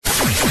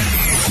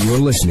You're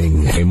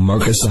listening to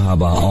Marcus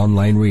Sahaba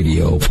Online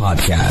Radio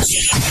Podcast.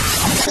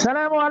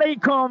 Assalamu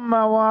alaikum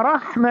wa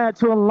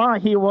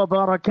rahmatullahi wa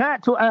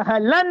barakatuh.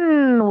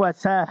 Ahlan wa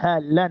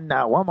sahlan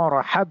wa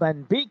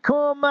marhaban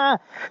bikum.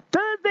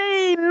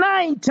 Thursday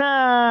night,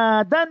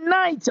 the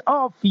night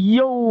of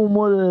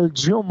Yawmul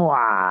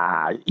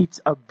Jumu'ah.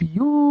 It's a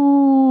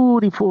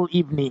beautiful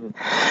evening.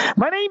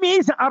 My name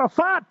is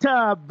Arafat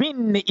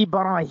bin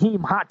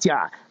Ibrahim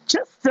Hatia.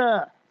 Just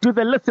to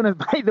the listeners,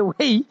 by the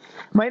way,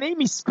 my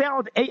name is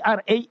spelled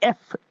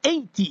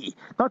A-R-A-F-A-T,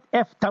 not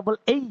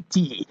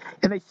F-double-A-T.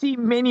 And I see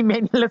many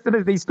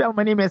listeners, they spell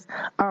my name as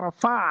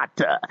Arafat.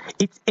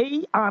 It's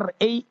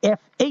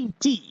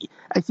A-R-A-F-A-T.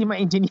 I see my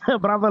engineer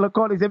brother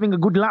Lakol is having a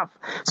good laugh.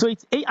 So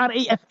it's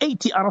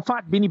A-R-A-F-A-T,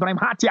 Arafat bin Ibrahim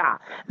Hatia.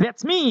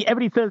 That's me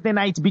every Thursday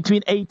night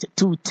between 8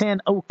 to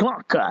 10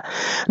 o'clock.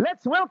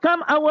 Let's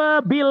welcome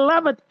our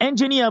beloved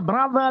engineer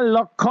brother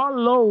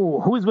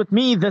Lakolo, who's with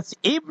me this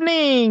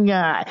evening.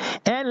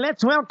 And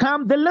let's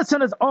welcome the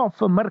listeners of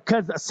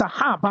Markaz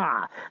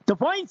Sahaba, the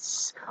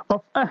voice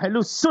of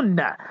Ahlus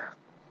Sunnah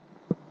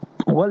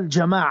wal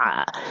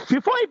Jama'ah.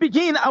 Before I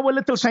begin our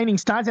little shining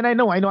stars, and I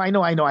know,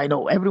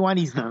 everyone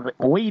is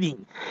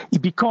waiting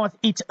because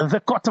it's the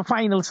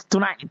quarterfinals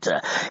tonight,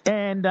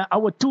 and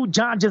our two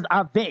judges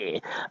are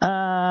there.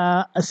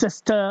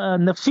 Sister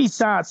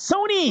Nafisa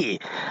Soni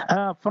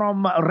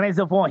from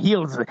Reservoir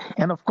Hills,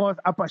 and of course,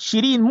 Apa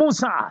Shireen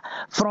Musa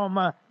from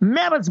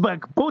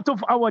Maritzburg. Both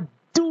of our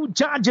two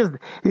judges.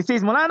 He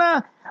says,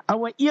 Malana,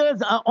 our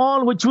ears are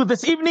all with you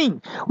this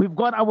evening. We've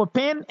got our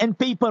pen and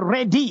paper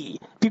ready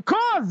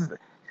because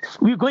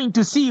we're going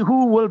to see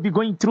who will be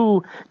going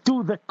through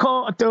to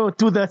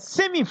the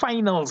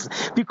semi-finals,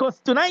 because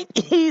tonight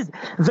is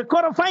the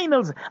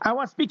quarterfinals. I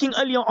was speaking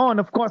earlier on,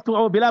 of course, to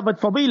our beloved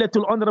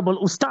Fadilatul Honorable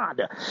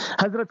Ustad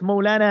Hazrat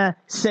Maulana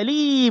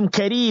Salim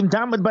Kareem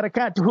Damat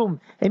Barakatuhum,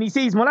 and he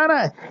says,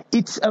 Maulana,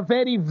 it's a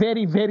very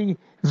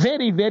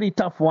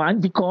tough one,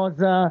 because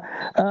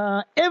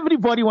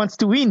everybody wants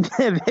to win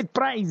that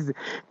prize,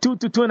 2,000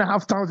 to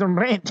 2,500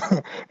 rand.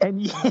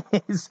 And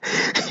yes,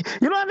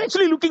 I'm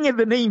actually looking at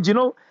the names,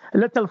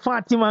 little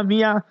Fatima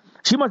Mia,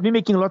 she must be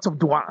making lots of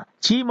dua.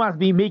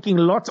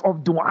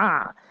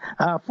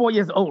 4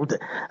 years old.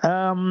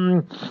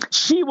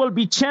 She will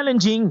be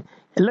challenging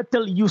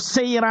little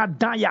Yusaira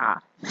Daya,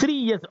 3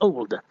 years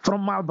old,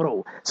 from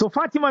Marlborough. So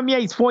Fatima Mia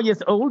is 4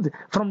 years old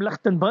from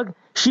Lichtenberg.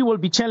 She will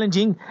be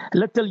challenging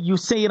little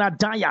Yusaira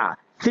Daya,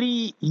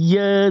 3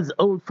 years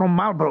old from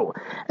Marlborough.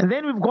 And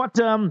then we've got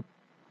Mahmouda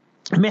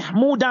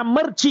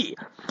Murchi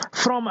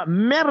from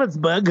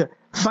Maritzburg,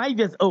 5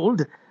 years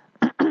old.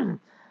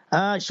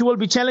 She will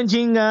be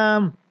challenging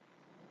Ahmad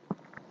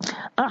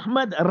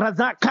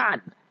Raza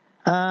Khan,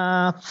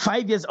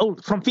 5 years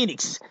old from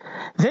Phoenix.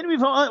 Then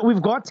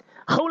we've got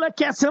Khawla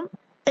Qasim,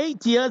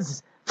 8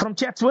 years from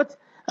Chatsworth.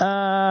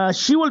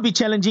 She will be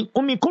challenging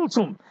Ummi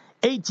Kulsum,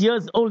 8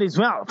 years old as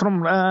well,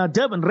 from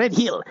Durban, Red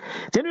Hill.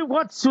 Then we've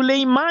got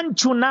Suleiman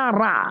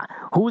Chunara,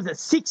 who's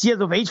 6 years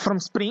of age from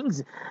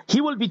Springs.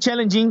 He will be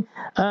challenging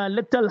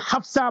little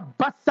Hafsa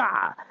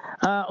Bassa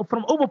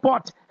from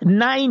Overport,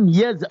 9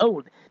 years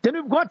old. Then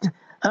we've got,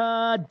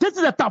 this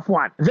is a tough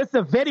one. This is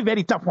a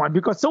very tough one,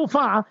 because so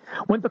far,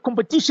 when the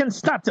competition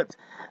started,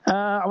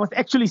 I was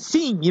actually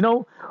seeing,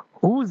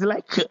 who's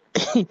like,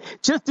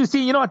 just to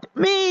see,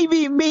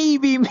 maybe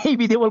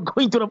they will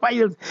go into the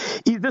finals,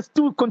 is this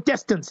two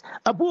contestants.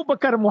 Abu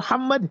Bakr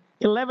Muhammad,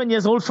 11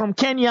 years old from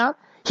Kenya.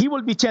 He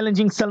will be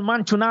challenging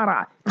Salman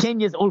Chunara,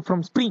 10 years old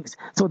from Springs.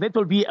 So that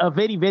will be a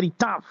very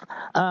tough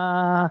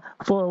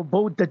for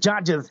both the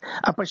judges.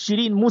 Apa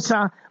Shireen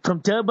Musa from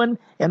Durban,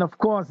 and of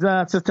course,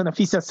 Sister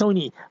Nafisa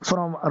Soni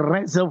from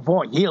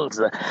Reservoir Hills.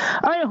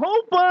 I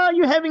hope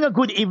you're having a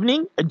good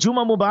evening.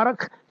 Juma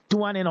Mubarak to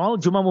one and all.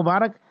 Juma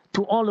Mubarak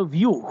to all of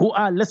you who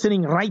are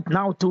listening right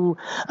now to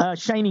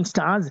Shining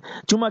Stars.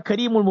 Juma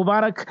Kareemul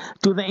Mubarak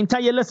to the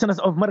entire listeners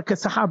of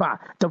Markaz Sahaba,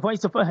 the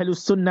voice of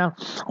Ahlus Sunnah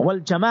wal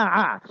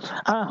Jama'ah.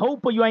 I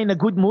hope you are in a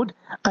good mood.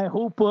 I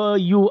hope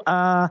you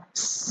are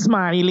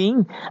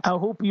smiling. I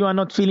hope you are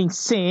not feeling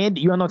sad.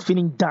 You are not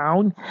feeling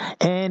down.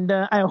 And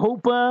I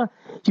hope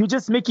you're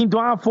just making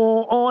dua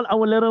for all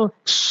our little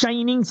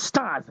shining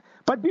stars.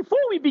 But before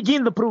we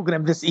begin the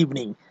program this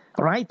evening,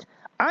 right,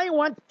 I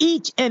want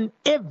each and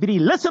every,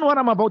 listen what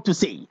I'm about to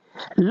say.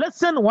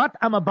 Listen what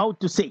I'm about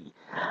to say.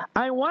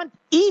 I want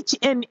each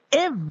and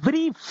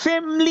every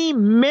family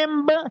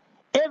member,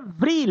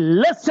 every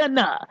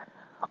listener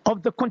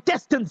of the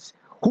contestants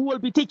who will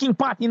be taking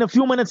part in a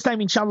few minutes' time,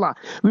 inshallah.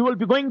 We will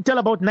be going till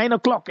about 9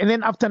 o'clock, and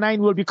then after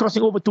 9, we'll be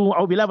crossing over to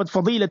our beloved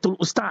Fadilatul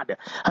Ustad,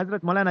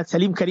 Hazrat Maulana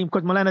Salim Kareem,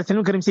 because Maulana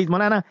Salim Kareem says,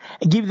 Maulana,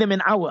 give them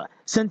an hour.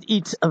 since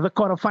it's the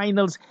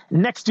quarterfinals.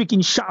 Next week,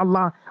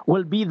 inshallah,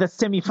 will be the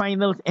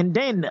semi-finals and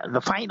then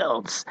the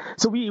finals.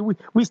 So we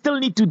still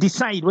need to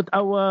decide with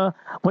our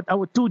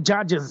two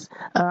judges,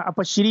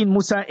 Apa Shireen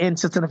Musa and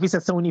Sister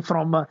Nafisa Soni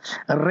from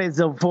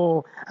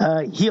Reservoir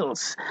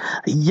Hills.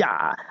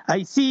 Yeah,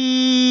 I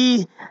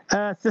see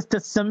Sister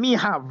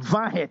Samiha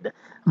Vahed,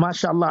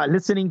 mashallah,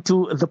 listening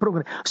to the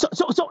program. So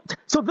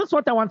this is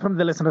what I want from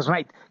the listeners,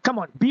 right? Come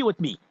on, be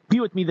with me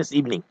this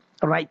evening,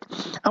 all right?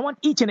 I want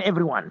each and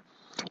every one,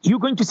 you're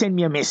going to send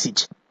me a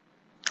message.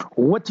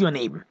 What's your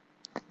name?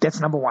 That's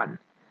number one.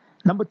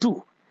 Number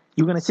two,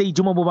 you're going to say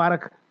Juma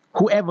Mubarak,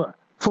 whoever,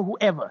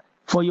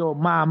 for your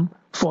mom,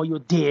 for your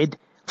dad,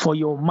 for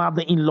your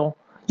mother-in-law,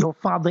 your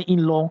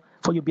father-in-law,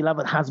 for your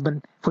beloved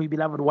husband, for your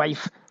beloved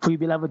wife, for your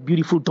beloved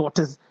beautiful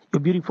daughters,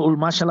 your beautiful,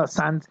 mashallah,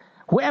 sons,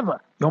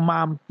 whoever, your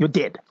mom, your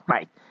dad,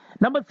 right?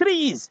 Number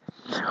three is,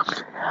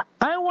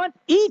 I want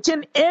each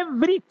and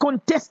every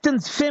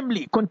contestant's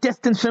family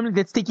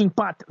that's taking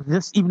part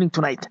this evening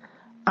tonight,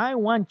 I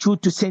want you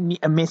to send me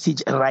a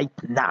message right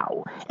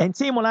now and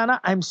say, Molana,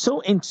 I'm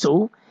so and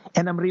so,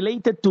 and I'm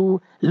related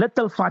to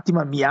little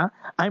Fatima Mia.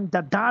 I'm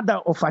the dada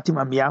of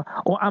Fatima Mia,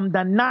 or I'm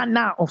the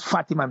nana of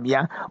Fatima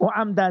Mia, or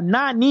I'm the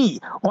nani,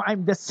 or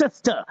I'm the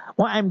sister,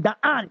 or I'm the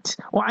aunt,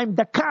 or I'm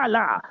the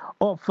kala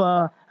of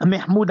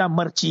Mahmouda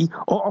Marchi,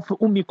 or of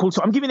Ummi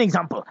Kulso. I'm giving an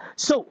example.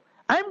 So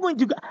I'm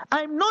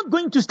not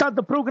going to start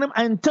the program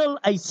until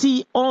I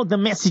see all the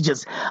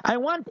messages. I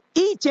want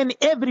each and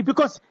every,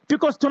 because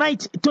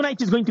tonight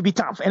is going to be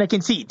tough, and I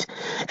can see it.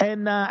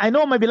 And I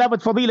know my beloved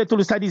Fadilatul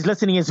Ustad is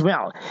listening as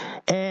well.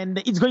 And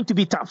it's going to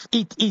be tough.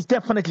 It is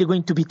definitely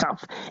going to be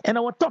tough. And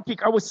our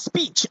topic, our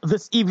speech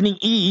this evening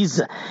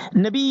is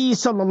Nabi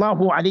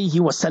Sallallahu Alaihi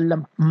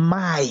Wasallam,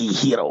 my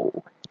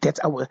hero. That's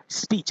our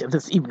speech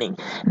this evening.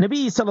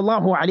 Nabi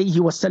Sallallahu Alaihi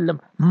Wasallam,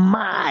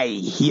 my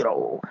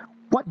hero.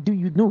 What do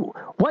you know?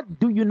 What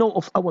do you know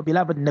of our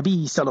beloved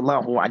Nabi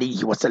Sallallahu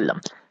Alaihi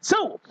Wasallam?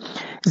 So,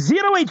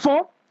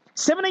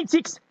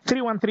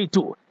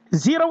 084-786-3132.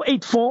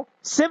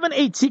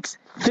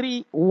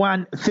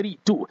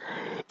 084-786-3132.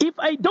 If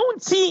I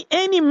don't see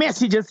any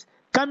messages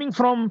coming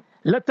from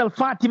little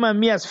Fatima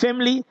Mia's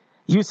family,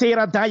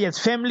 Yusaira Daya's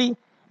family,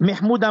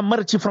 Mahmouda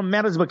Marchi from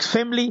Marisburg's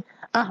family,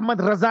 Ahmad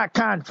Raza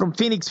Khan from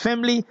Phoenix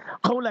family,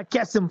 Khawla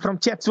Qasim from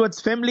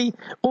Chatsworth's family,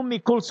 Ummi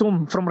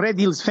Kulsum from Red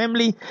Hills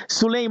family,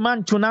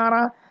 Sulaiman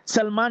Chunara,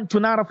 Salman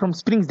Chunara from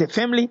Springsdale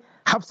family,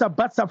 Hafsa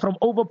Batsa from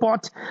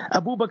Overport,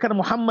 Abu Bakr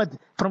Muhammad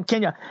from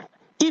Kenya.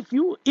 If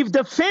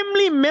the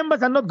family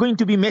members are not going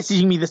to be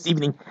messaging me this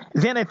evening,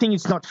 then I think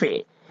it's not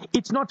fair.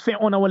 It's not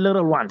fair on our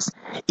little ones.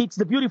 It's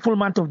the beautiful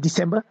month of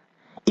December.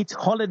 It's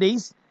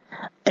holidays.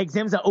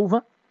 Exams are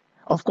over.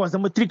 Of course, the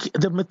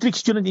matric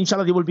students,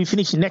 inshallah, they will be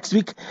finished next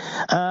week.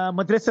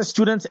 Madrasa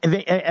students,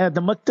 the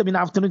maktab in the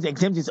afternoon, the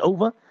exams is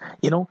over.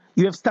 You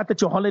have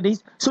started your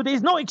holidays. So there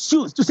is no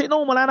excuse to say,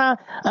 no, Molana,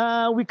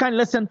 we can't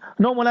listen.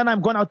 No, Molana, I'm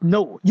gone out.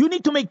 No, you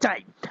need to make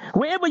time.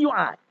 Wherever you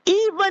are,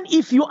 even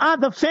if you are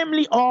the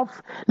family of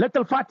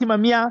little Fatima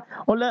Mia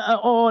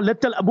or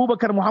little Abu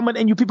Bakr Muhammad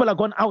and you people are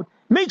gone out,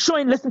 make sure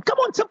and listen. Come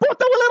on, support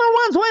our little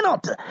ones. Why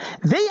not?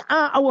 They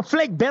are our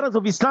flag bearers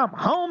of Islam.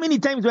 How many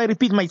times do I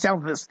repeat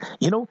myself this?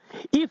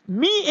 If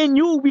me and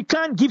you, we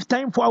can't give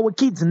time for our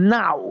kids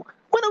now,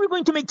 when are we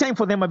going to make time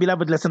for them, my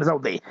beloved listeners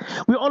out there?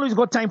 We always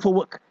got time for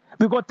work.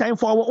 We got time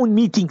for our own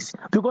meetings.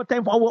 We got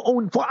time for our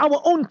own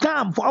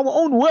calm, for our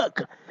own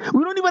work.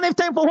 We don't even have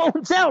time for our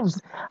own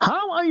selves.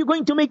 How are you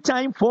going to make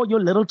time for your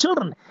little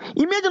children?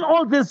 Imagine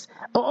all this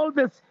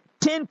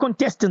 10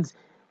 contestants.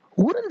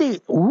 Wouldn't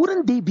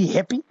they be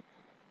happy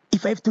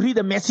if I have to read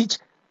a message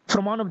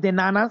from one of their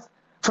nanas,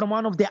 from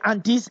one of their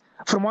aunties,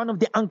 from one of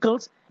their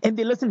uncles, and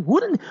they listen?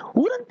 Wouldn't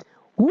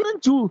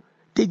you?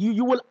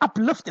 You will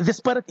uplift the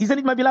spirit, isn't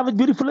it, my beloved,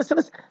 beautiful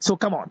listeners? So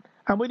come on,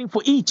 I'm waiting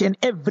for each and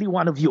every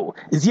one of you.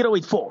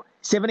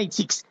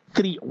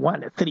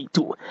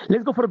 084-786-3132.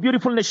 Let's go for a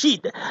beautiful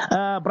nasheed,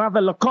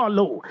 Brother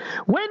Lokalo.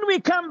 When we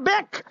come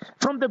back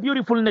from the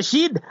beautiful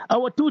nasheed,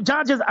 our two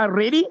judges are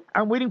ready.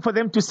 I'm waiting for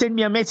them to send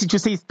me a message to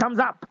say thumbs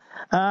up.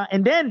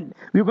 And then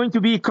we're going to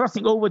be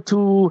crossing over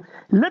to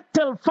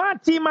little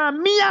Fatima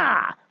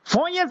Mia,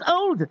 4 years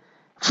old,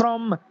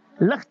 from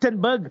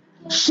Lichtenberg.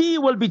 She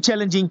will be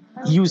challenging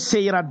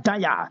Yusaira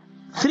Daya,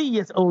 3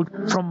 years old,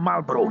 from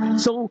Marlborough.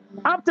 So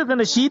after the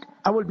nasheed,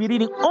 I will be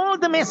reading all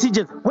the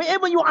messages.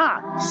 Wherever you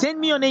are,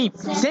 send me your name,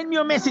 send me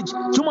your message.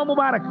 Juma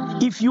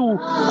Mubarak. If you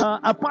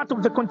are part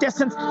of the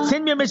contestants,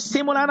 send me a message.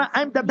 Say, Molana,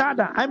 I'm the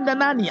dada, I'm the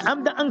nani,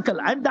 I'm the uncle,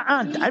 I'm the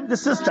aunt, I'm the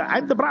sister,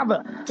 I'm the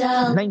brother.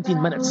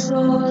 19 minutes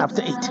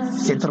after 8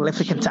 Central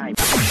African time.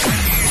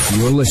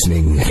 You're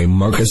listening to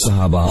Marcus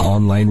Sahaba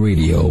Online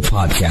Radio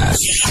Podcast.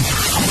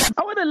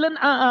 I want to learn,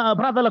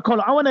 Brother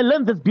Lakolo, I want to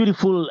learn this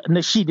beautiful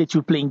nasheed that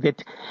you're playing,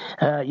 that,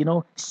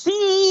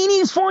 sin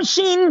is for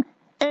shin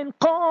And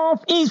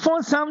Qaf is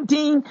for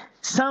something,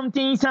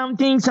 something,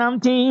 something,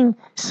 something,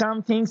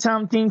 something,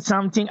 something,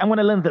 something. I'm going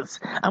to learn this.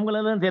 I'm going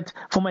to learn that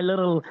for my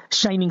little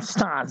shining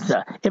stars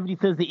every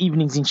Thursday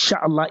evenings,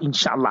 inshallah,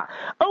 inshallah.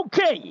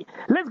 Okay,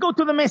 let's go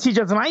to the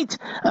messages, right?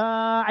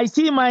 I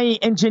see my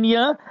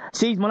engineer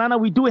says, Malana,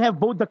 we do have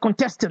both the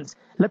contestants,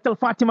 Little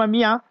Fatima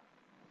Mia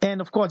and,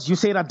 of course,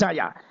 Yusaira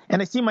Daya.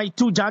 And I see my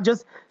two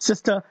judges,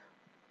 Sister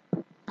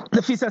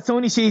Nafisa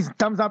Soni says,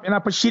 thumbs up, and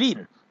Upper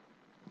Shirin.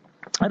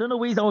 I don't know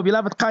where is our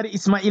beloved Qari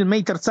Ismail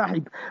Maiter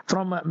Sahib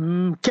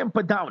from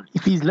Camperdown,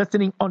 if he's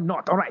listening or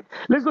not. All right,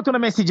 let's go to the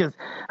messages.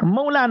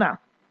 Maulana,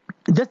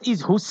 this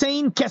is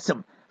Hussein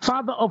Qasim,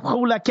 father of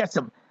Khawla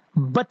Qasim.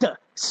 Butter,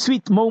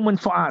 sweet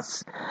moment for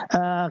us.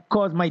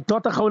 Cause my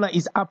daughter Khawla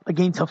is up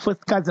against her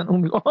first cousin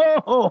Umi. Umi,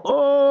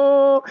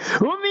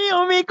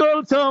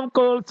 Kulsum.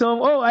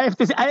 Oh, I have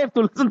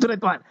to listen to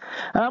that one.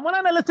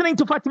 Maulana, listening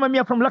to Fatima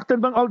Mia from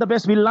Luxembourg. All the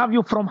best. We love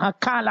you from her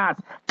Kalas.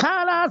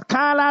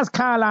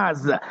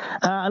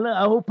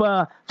 I hope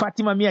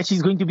Fatima Mia,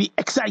 she's going to be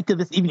excited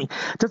this evening.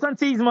 This one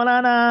says,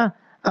 Maulana,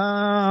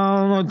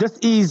 this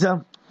is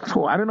I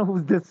don't know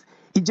who's this.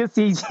 It just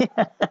says,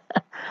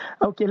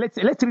 okay, let's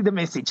read the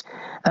message.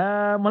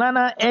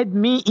 Maulana, add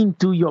me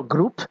into your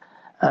group.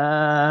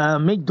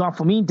 Make dua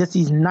for me. This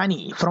is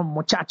Nani from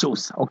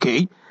Muchachos.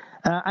 Okay.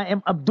 I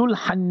am Abdul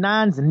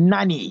Hannan's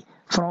Nani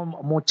from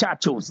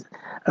Muchachos.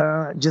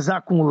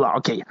 Jazakumullah.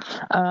 Okay.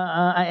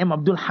 I am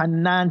Abdul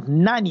Hannan's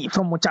Nani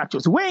from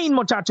Muchachos. Where in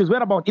Muchachos?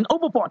 Where about? In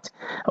Overport.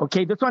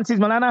 Okay. This one says,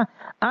 Maulana,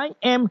 I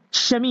am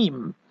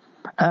Shamim.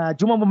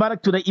 Juma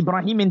Mubarak to the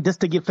Ibrahim and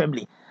Dastagir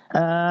family.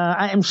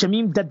 I am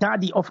Shamim, the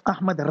daddy of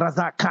Ahmad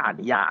Raza Khan.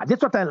 Yeah,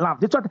 that's what I love.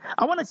 That's what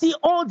I want to see,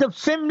 all the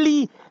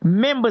family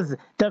members,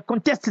 the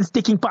contestants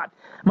taking part.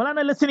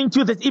 Maulana, listening to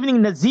you this evening,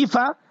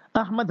 Nazifa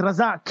Ahmad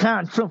Raza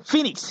Khan from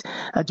Phoenix.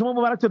 Juma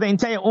Mubarak to the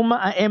entire Ummah.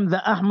 I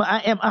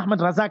am Ahmad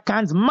Raza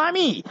Khan's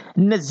mommy,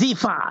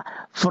 Nazifa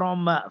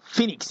from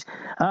Phoenix.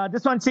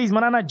 This one says,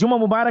 Maulana, Juma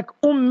Mubarak,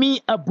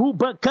 Ummi Abu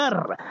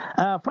Bakr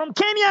from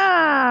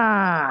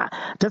Kenya.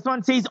 This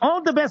one says,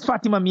 all the best,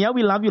 Fatima Mia.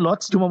 We love you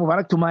lots. Juma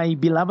Mubarak to my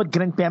beloved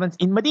grandparents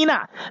in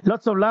Medina.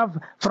 Lots of love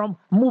from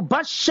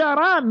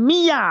Mubashara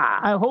Mia.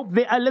 I hope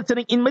they are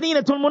listening in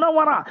Medina Tul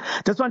Munawwara.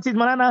 This one says,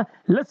 Maulana,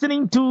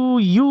 listening to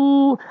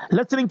you,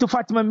 listening to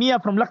Fatima Mia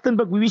from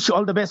Luxembourg. We wish you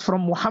all the best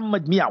from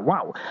Muhammad Mia.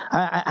 Wow.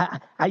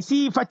 I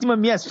see Fatima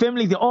Mia's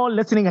family. They're all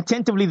listening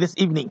attentively this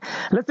evening.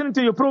 Listening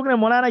to your program,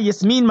 Maulana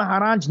Yasmin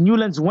Maharaj,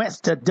 Newlands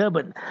West,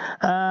 Durban.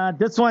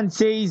 This one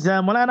says,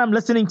 Maulana, I'm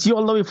listening to you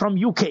all the way from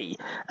UK.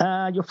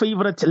 Your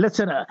favorite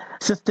listener,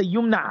 Sister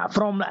Yumna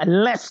from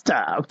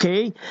Leicester.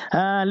 Okay.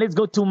 Let's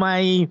go to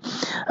my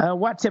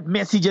WhatsApp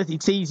messages.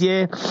 It says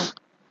here,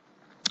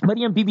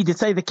 Mariam Bibi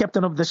Desai, the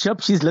captain of the ship,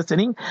 she's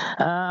listening.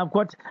 I've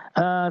got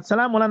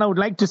Salam Maulana, I would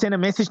like to send a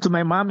message to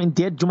my mom and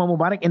dad, Juma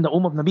Mubarak, and the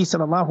of Nabi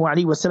Sallallahu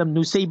Alaihi Wasallam,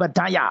 Nusayba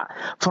Daya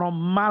from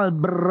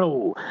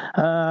Marlborough.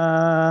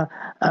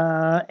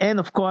 And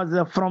of course,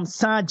 from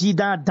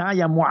Sajida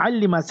Daya,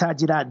 Muallima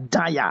Sajida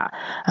Daya.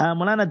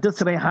 Maulana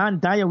this Rehan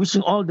Daya,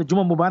 wishing all the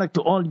Juma Mubarak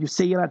to all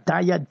Yusaira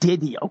Daya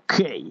Dedi.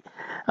 Okay.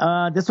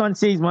 This one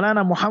says,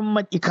 Maulana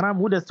Muhammad Ikram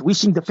Hudas,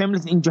 wishing the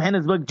families in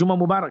Johannesburg Juma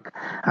Mubarak.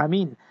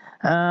 Ameen.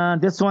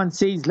 This one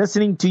says,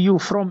 listening to you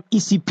from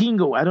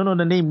Isipingo. I don't know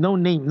the name,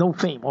 no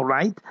fame. All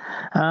right.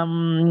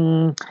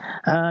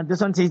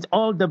 This one says,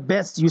 all the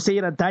best. You say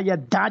Daya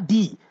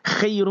Dadi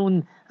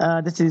Khairun.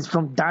 This is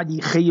from Dadi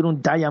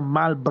Khairun Daya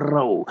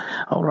Marlborough.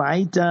 All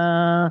right.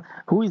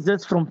 Who is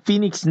this from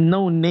Phoenix?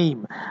 No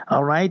name.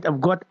 All right.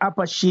 I've got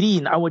Apa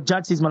Shirin. Our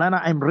judge says, Maulana,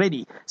 I'm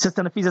ready.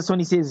 Sister Nafisa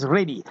Soni says,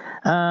 ready.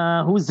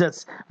 Who's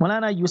this?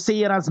 Maulana, you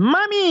say it as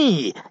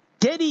mommy.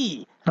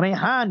 Teddy,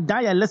 Rehan,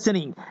 Daya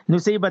listening.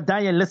 Nusayba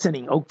Daya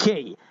listening.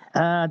 Okay.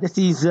 This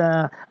is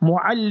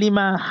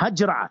Muallima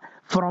Hajra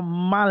from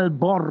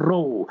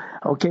Marlborough.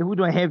 Okay, who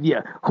do I have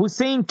here?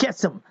 Hussein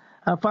Qasim,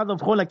 father of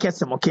Khawla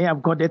Qasim. Okay,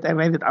 I've got it. I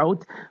read it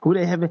out. Who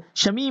do I have?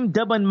 Shamim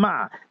Daban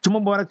Ma. Juma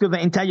Mubarak to the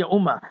entire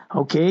Ummah.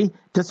 Okay.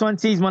 This one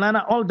says,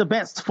 Maulana, all the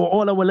best for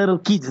all our little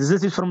kids.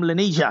 This is from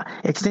Lenasia,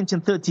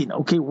 extension 13.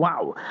 Okay,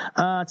 wow.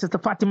 Sister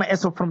Fatima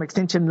Eso from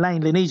extension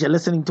 9, Lenasia,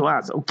 listening to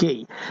us.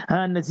 Okay.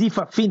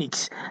 Nazifa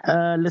Phoenix,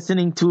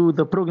 listening to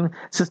the program.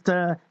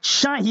 Sister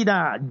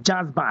Shahida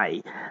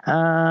Jazbai.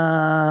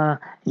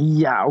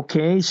 Yeah,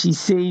 okay. She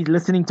says,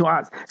 listening to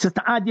us.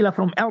 Sister Adila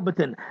from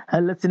Alberton,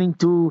 listening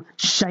to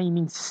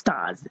Shining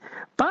Stars.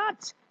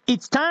 But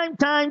it's time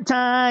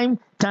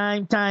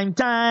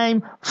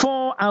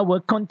for our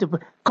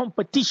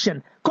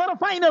competition.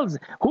 Quarterfinals.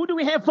 Who do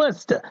we have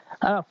first?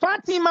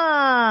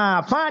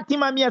 Fatima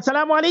Mia.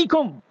 Assalamu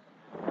alaikum.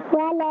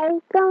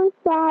 Walaikum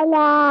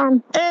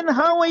salam. And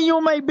how are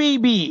you, my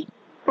baby?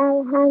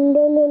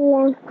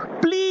 Alhamdulillah.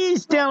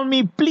 Please tell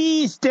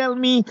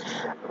me,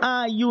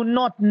 are you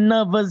not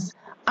nervous?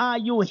 Are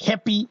you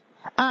happy?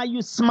 Are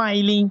you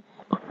smiling?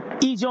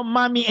 Is your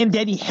mommy and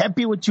daddy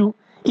happy with you?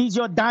 Is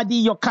your daddy,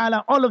 your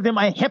Kala, all of them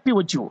are happy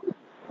with you?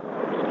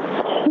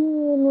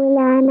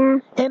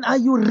 Mulana. And are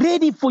you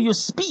ready for your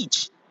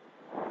speech?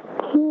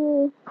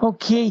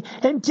 Okay,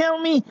 and tell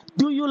me,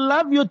 do you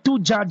love your two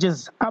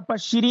judges, Apa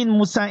Shirin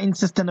Musa and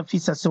Sister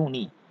Nafisa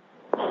Soni?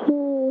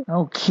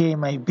 Okay,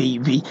 my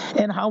baby.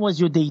 And how was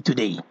your day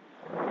today?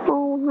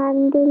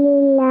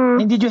 Alhamdulillah.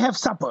 And did you have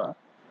supper?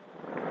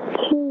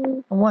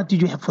 What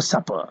did you have for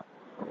supper?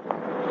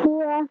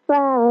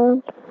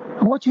 Waffles.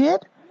 What you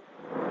had?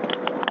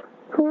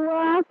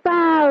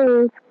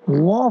 Waffles.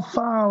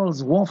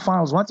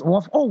 Waffles. What's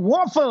waffles? Oh,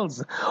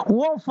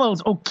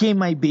 waffles. Okay,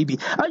 my baby.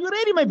 Are you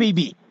ready, my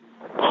baby?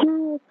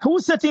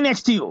 Who's sitting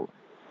next to you?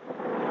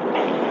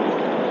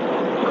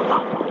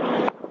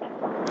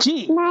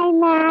 Gee. My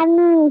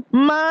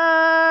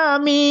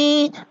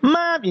mommy.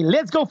 Mommy.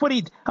 Let's go for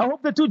it. I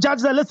hope the two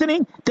judges are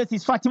listening. This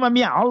is Fatima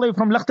Mia, all the way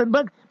from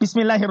Lichtenberg.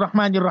 Bismillahir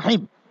Rahmanir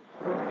Rahim.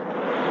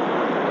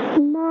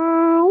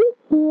 My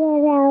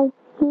hero,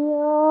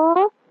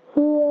 your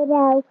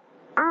hero,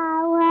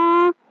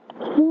 our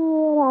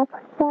hero,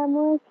 the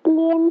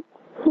Muslim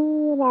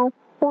hero,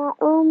 the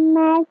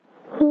Ummah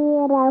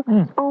hero.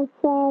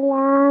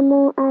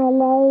 Assalamu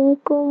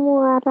alaikum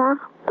wa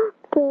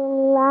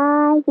rahmatullahi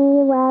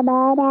wa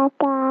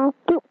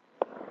barakatuh.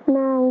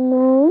 My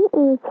name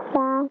is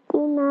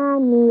Fatima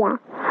Mia.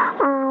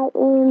 I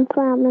am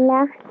from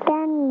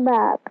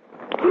Lichtenberg.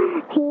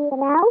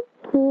 Hero.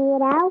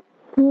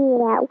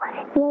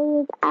 There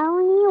is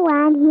only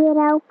one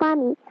hero for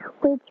me,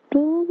 which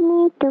brings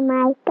me to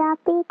my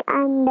topic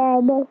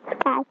under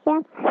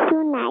discussion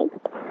tonight.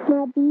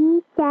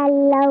 Nabi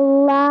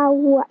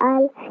sallallahu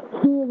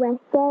alaihi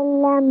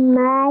wasallam,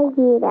 my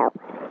hero.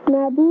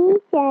 Nabi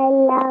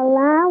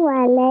sallallahu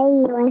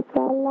alaihi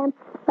wasallam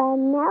was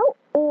no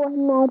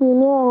ordinary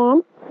man.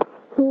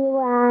 He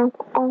was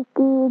a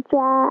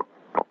teacher,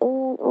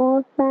 an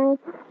orphan,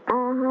 a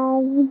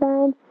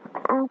husband,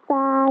 a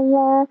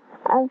father,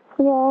 a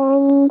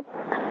friend,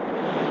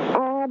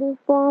 a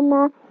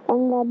reformer,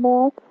 and the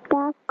best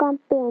of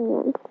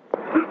companions.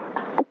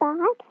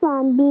 Apart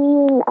from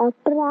being a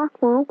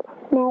prophet,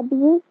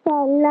 Nabi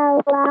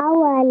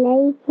sallallahu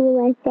alayhi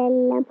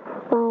wasallam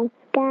was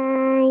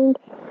kind,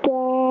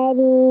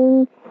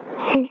 caring,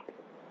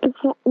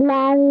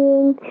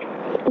 loving,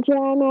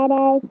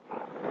 generous,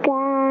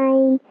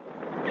 kind,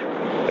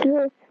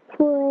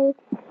 truthful,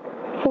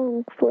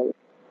 thankful.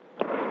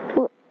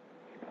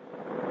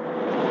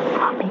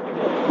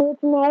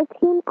 Which makes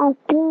him a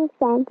true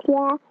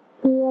sincere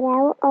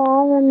hero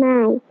of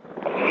mine.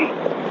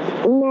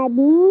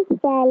 Nabi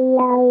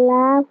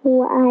sallallahu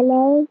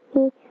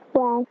alayhi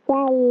wa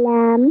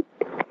sallam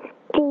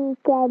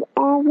treated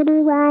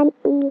everyone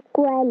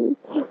equally.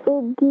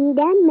 It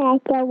didn't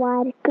matter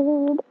what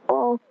creed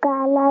or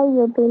color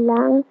you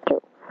belong to.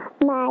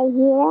 My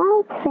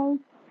hero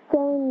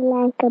shone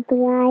like a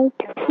bright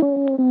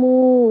full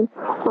moon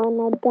on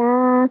a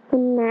dark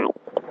night.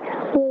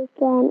 We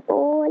can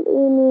all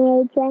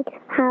imagine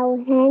how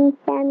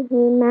handsome he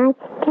must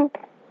have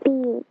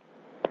been.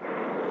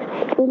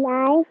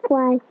 Life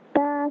was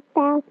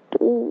perfect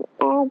in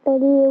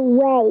every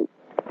way,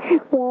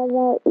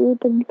 whether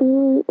it be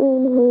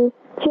in his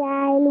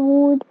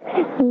childhood,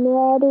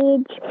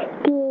 marriage,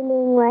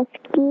 dealing with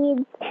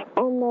kids,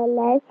 and the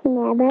list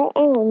never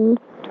ends.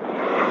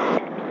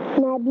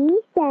 Nabi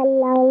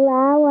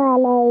sallallahu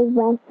alayhi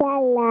wa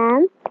sallam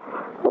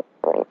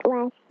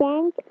was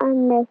sent on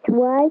this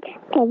world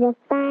as a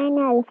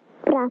final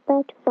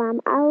prophet from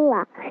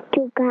Allah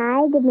to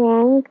guide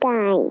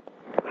mankind.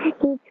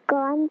 His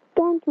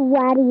constant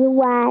worry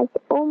was,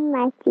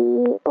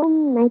 Ummati,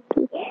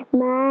 Ummati,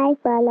 my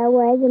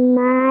followers.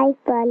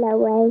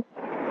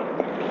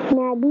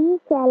 Nabi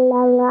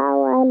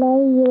sallallahu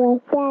alayhi wa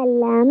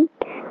sallam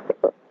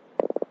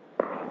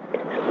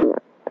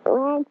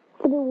went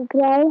through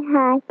great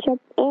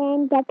hardships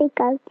and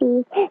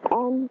difficulties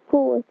and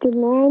fought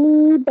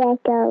many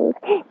battles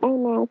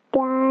and at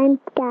times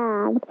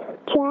starved,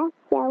 just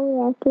so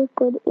that he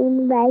could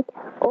invite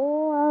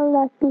all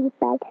the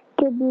people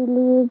to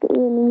believe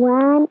in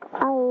one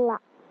Allah.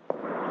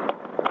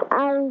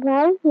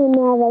 Although he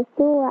never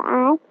saw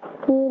us,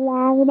 he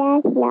loved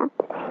us lots.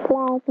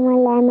 Like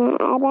Maulana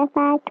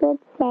Arafat would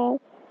say,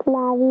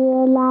 love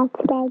you lots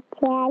like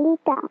jelly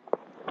tots.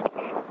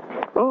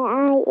 I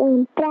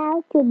am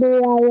proud to be a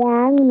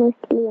young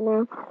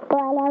Muslimah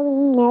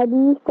following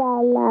Nabi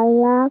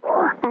sallallahu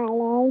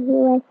alayhi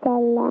wa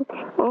sallam,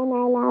 and I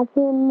love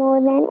him more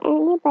than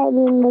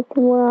anybody in this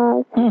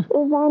world,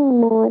 even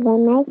more than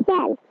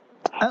myself.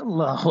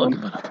 Allahu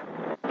Akbar.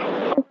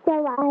 So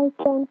I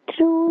can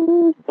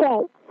truly say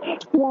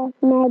that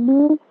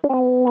Nabi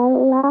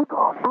sallallahu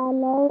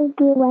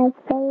alayhi wa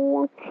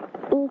sallam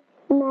is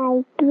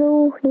my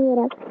true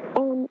hero,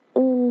 and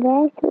in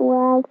this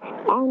world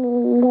and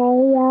in the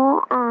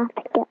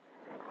hereafter.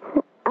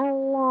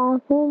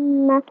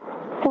 Allahumma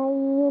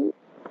salli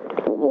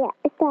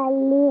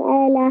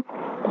ala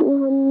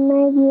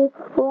Muhammad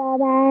wa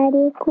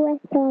barik wa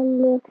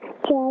sallim.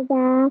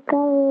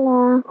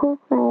 Jazakallahu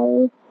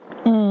khair.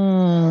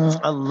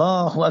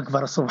 Allahu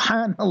Akbar.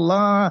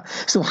 Subhanallah.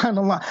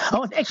 I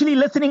was actually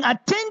listening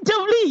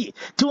attentively only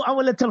to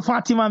our little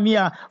Fatima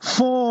Mia,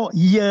 4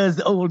 years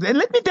old. And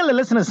let me tell the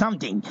listeners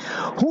something.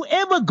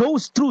 Whoever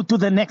goes through to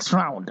the next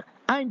round,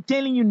 I'm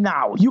telling you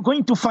now, you're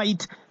going to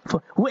fight.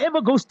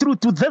 Whoever goes through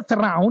to this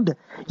round,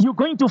 you're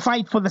going to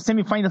fight for the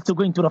semifinals to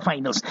go into the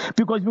finals,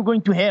 because we're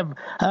going to have,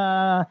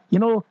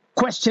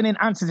 question and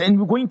answers, and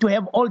we're going to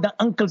have all the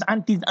uncles,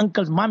 aunties,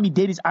 mommy,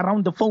 daddies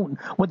around the phone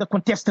with the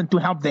contestant to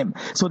help them.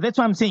 So that's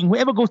why I'm saying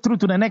whoever goes through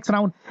to the next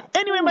round.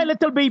 Anyway, my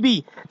little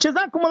baby,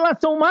 Jazakumullah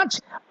so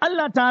much.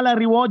 Allah Ta'ala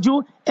reward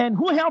you. And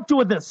who helped you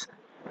with this?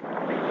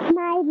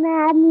 My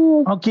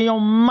mommy. Okay, your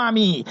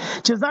mommy.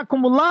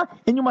 Jazakumullah.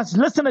 And you must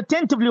listen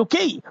attentively,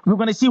 okay? We're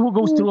going to see who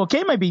goes through,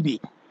 okay, my baby?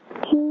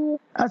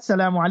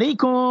 Assalamu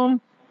alaikum.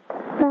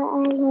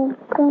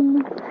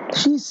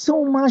 She's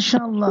so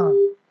mashallah.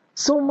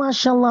 So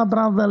mashallah,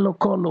 brother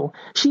Lokolo.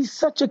 She's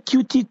such a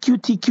cutie.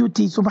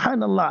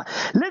 Subhanallah.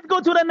 Let's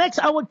go to the next,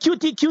 our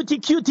cutie.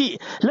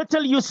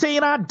 Little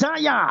Yusaira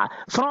Daya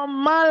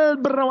from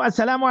Marlborough.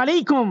 Assalamu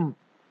alaikum.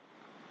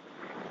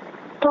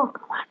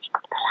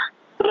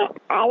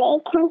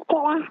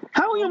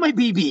 How are you, my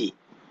baby?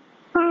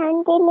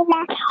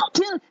 Alhamdulillah.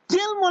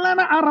 Tell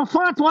Maulana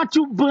Arafat what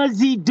you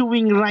busy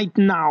doing right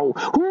now.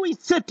 Who is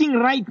sitting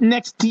right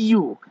next to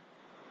you?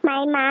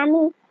 My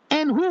mommy.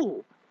 And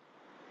who?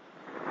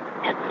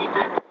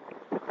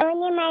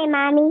 Only my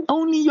mommy.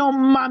 Only your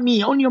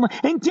mommy.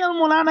 And tell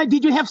Maulana,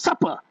 did you have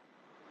supper?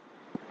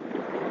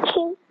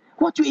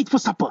 What you eat for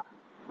supper?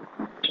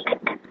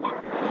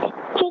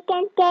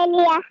 Chicken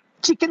kelia.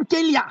 Chicken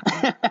kelia.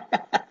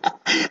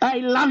 I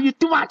love you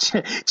too much.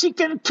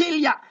 Chicken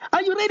kelia.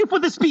 Are you ready for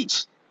the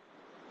speech?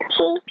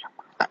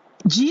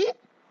 G?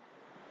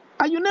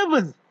 Are you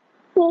nervous?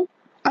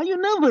 Are you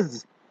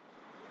nervous?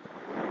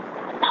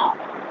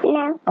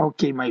 No.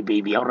 Okay, my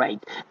baby. All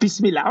right.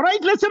 Bismillah. All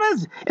right,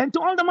 listeners. And to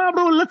all the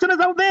Marlborough listeners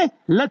out there,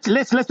 let's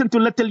listen to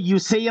little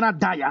Yusaira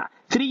Daya,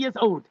 3 years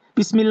old.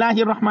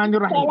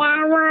 Bismillahirrahmanirrahim.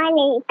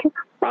 Assalamu alaikum.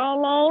 My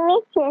name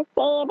is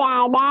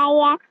Yusaira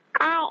Daya.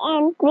 I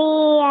am 3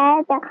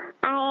 years old.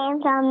 I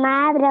am from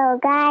Marlborough,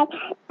 God.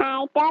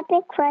 My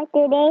topic for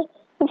today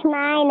is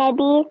my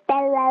Nabi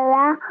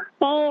Sallallahu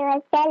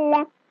Alaihi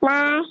Wasallam,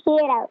 my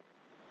hero.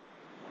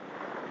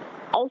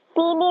 A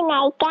feeling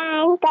I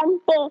can't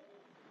compare.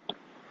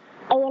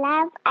 A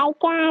love I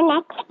can't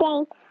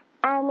explain.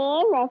 A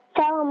man with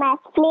so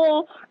much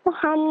flair.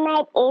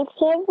 Muhammad is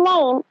his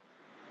name.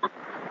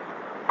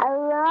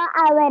 Allah,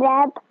 our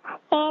Rabb,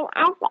 send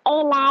us a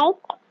light,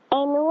 a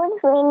nur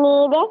we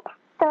need it,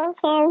 so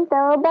shine so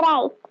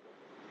bright.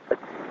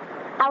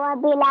 Our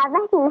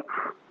beloved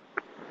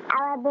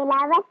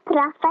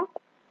Prophet,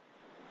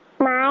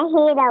 my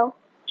hero.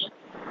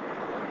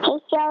 He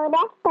showed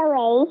us the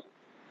way.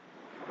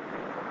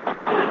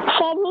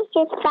 Said we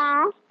should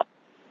fast.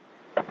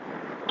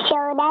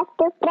 Showed us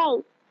to pray.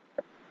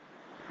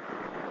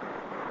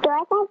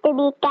 Taught us to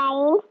be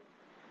kind.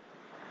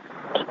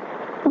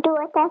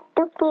 Taught us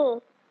to care.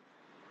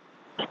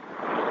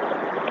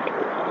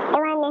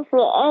 Even if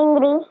we're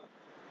angry,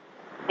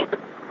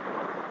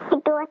 he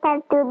taught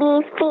us to be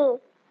fair.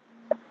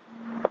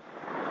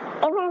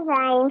 Even if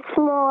I'm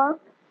small,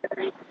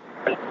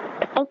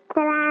 it's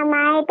try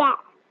my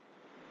best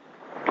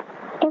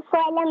to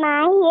follow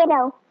my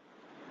hero.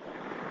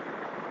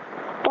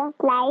 Just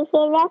life is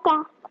a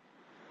test.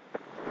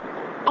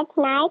 At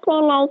night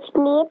when I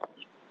sleep,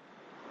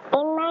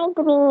 in my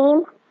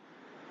dream,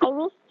 I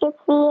wish to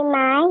see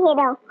my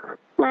hero,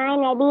 my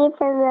Nabi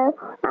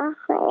Sallallahu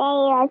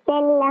Alaihi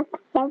Wasallam.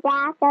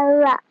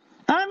 Jazakallah.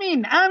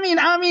 Amin.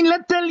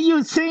 Little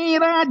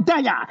Yusaira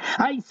Daya.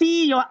 I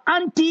see your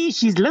auntie.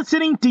 She's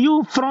listening to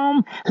you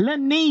from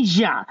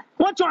Lenasia.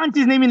 What's your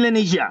auntie's name in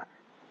Lenasia?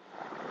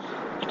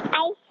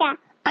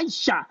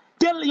 Aisha.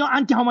 Tell your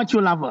auntie how much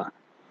you love her.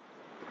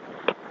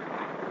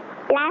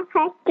 Love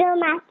her too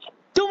much.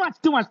 Too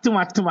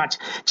much.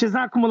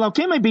 Jazakumullah.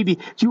 Okay, my baby.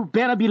 You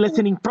better be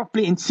listening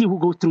properly and see who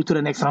goes through to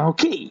the next round,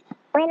 okay?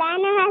 Will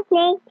Anna has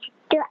made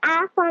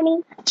dua for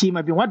me? Gee,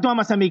 my baby, what dua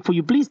must I make for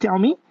you? Please tell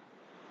me.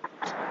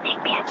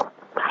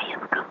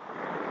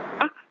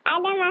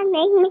 Allah must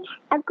make me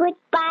a good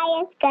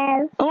pious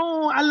girl.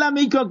 Oh, Allah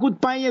make you a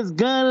good pious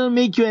girl,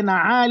 make you an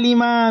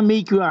alima,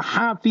 make you a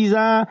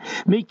hafiza,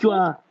 make you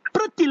a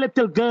pretty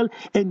little girl,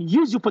 and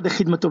use you for the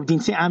khidmat of deen.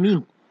 Say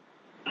Ameen.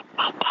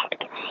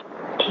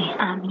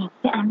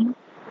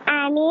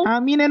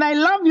 Ameen, and I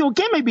love you,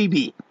 okay, my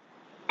baby?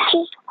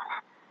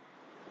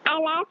 I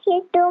love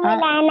you too,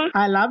 Maulana.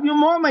 I love you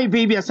more, my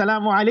baby.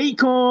 Assalamu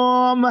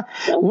alaikum.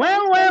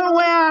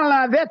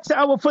 Well, that's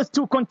our first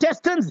two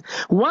contestants.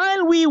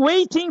 While we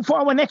waiting for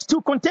our next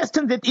two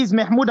contestants, that is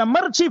Mahmouda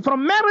Marchi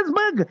from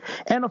Marisburg,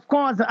 and of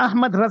course,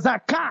 Ahmad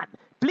Razak Khan.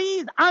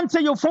 Please answer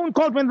your phone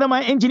call when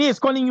my engineer is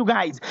calling you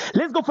guys.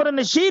 Let's go for a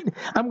nasheed.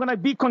 I'm going to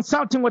be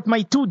consulting with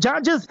my two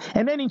judges,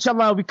 and then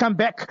inshallah we come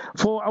back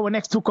for our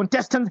next two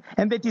contestants,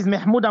 and that is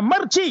Mahmouda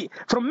Marchi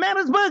from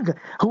Marisburg,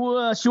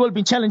 who she will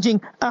be challenging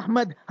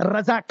Ahmad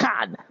Razak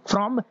Khan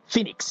from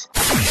Phoenix.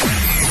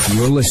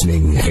 You're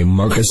listening to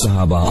Marcus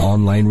Sahaba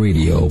Online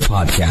Radio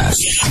Podcast.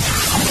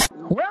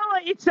 Well,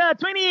 it's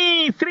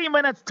 23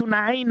 minutes to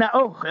 9.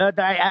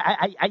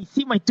 I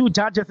see my two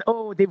judges.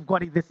 Oh, they've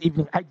got it this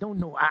evening. I don't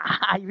know.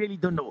 I really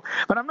don't know.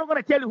 But I'm not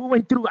going to tell you who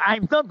went through.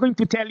 I'm not going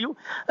to tell you.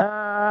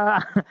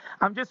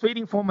 I'm just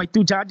waiting for my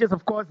two judges.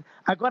 Of course,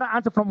 I got an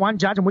answer from one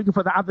judge. I'm waiting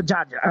for the other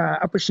judge,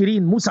 Upper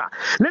Shireen Musa.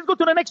 Let's go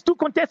to the next two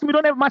contestants. We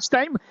don't have much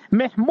time.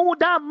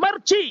 Mahmouda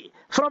Marchi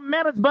from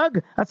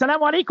Maritzburg.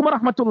 Assalamu alaikum wa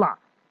rahmatullah.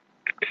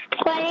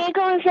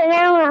 Walaikum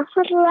salam wa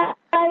rahmatullahi wa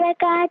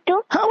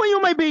barakatuh. How are you,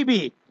 my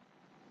baby?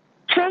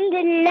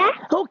 Alhamdulillah.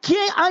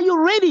 Okay, are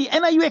you ready?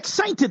 And are you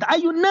excited? Are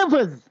you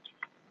nervous?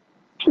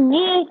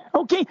 Yes.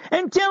 Okay,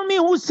 and tell me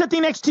who's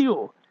sitting next to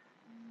you.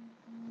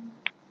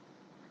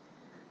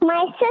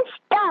 My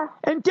sister.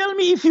 And tell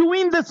me, if you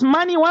win this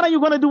money, what are you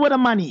going to do with the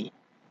money?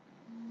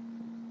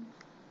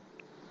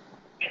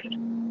 Save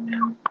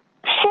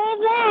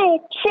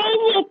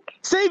it.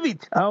 Save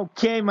it.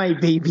 Okay, my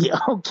baby.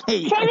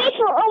 Okay. Save it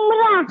for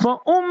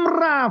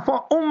Umrah.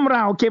 For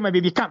Umrah. Okay, my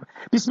baby. Come.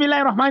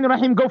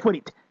 Bismillahirrahmanirrahim. Go for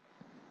it.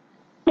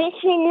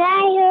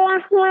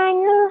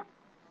 Bismillahirrahmanirrahim.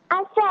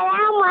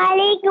 Assalamu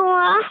alaikum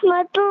wa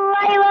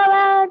rahmatullahi wa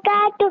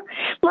barakatuh.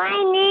 My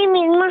name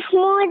is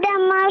Mahmouda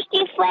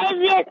Marchi,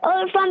 5 years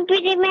old from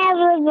Pretty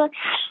Maritzburg.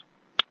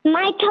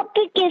 My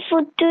topic is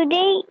for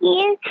today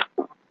is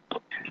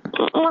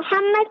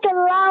Muhammad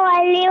sallallahu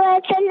alaihi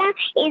wasallam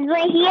is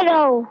my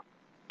hero.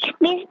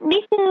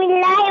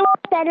 Bismillah wa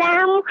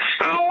salam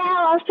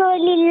ala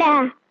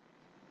rasulillah.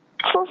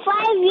 For 5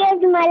 years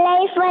my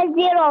life was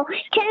zero,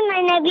 till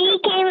my Nabi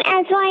came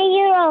as my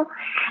hero.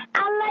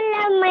 Allah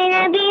loved my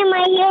Nabi,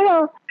 my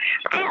hero.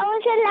 I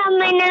also love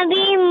my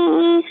Nabi,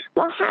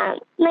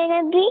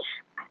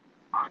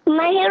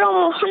 my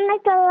hero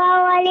Muhammad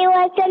sallallahu alaihi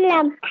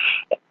wasallam.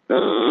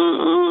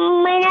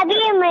 My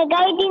Nabi, my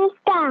guiding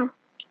star.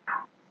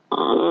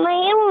 My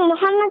hero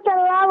Muhammad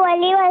sallallahu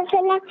alaihi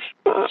wasallam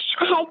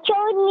had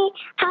showed me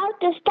how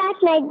to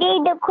start my day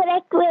the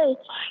correct way.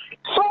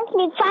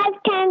 Firstly, 5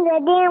 times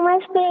a day I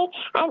must pray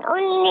and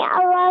only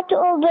Allah to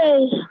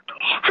obey.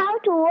 How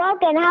to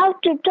walk and how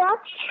to talk,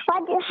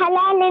 what is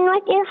halal and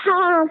what is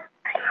haram.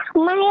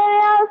 My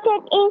hero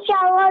said,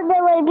 inshallah,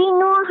 there will be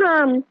no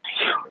harm.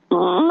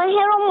 My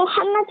hero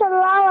Muhammad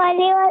sallallahu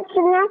alaihi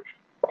wasallam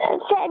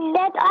said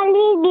that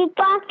only the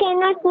park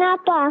cannot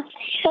napa.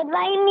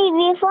 Advise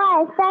me before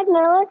I start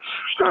my work,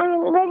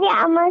 and really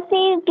I must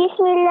say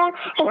Bismillah,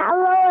 and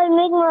Allah will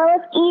make my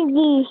work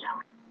easy.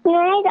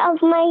 Night of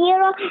my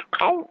hero,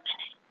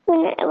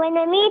 when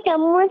I meet a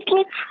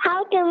Muslim,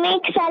 how to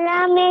make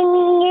salam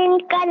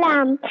and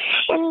kalam.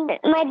 And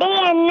my day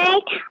and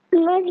night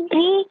must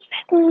be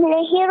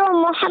the hero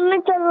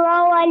Muhammad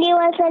sallallahu alaihi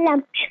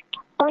wasallam.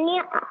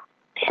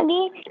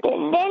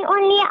 Then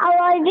only I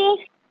will be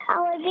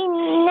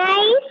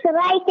nice,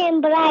 right and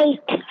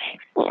bright.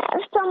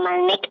 So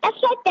I'll make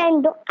effort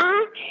and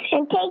dua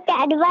and take the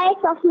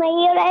advice of my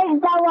hero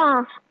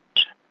Zawa.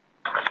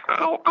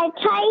 I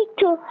try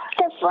to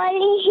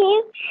follow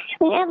him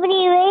in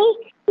every way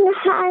so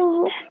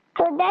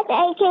that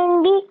I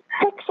can be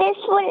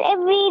successful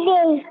every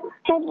day.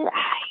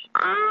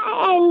 I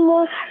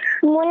and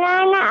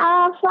Mulana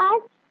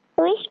Arafat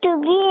wish to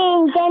be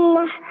in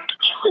Jannah,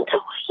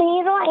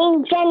 hero in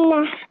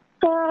Jannah.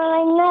 So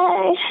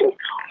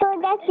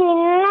that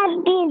will not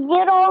be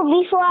zero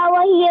before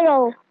our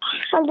hero.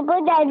 And the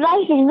good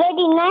advice is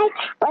very nice,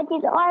 but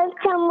it all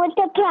comes with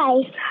a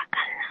price.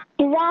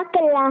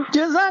 Jazakallah.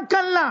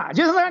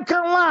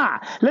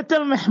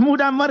 Little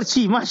Mahmouda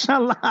Marchi,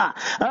 mashallah.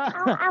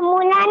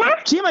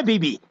 Mulana? See my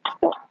baby.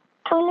 I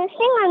want to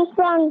sing one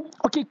song.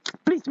 Okay,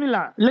 please,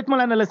 Bismillah. Let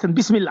Mulana listen.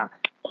 Bismillah.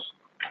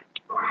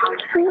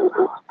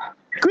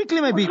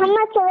 Quickly, my baby.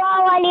 Muhammad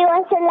sallallahu alaihi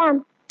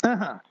wasallam.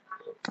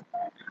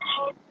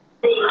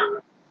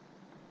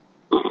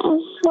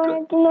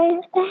 Muhammad is my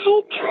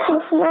teacher,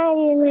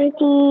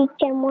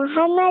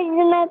 Muhammad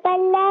is my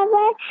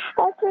beloved,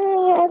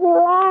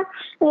 Rasulullah,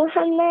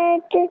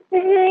 Muhammad is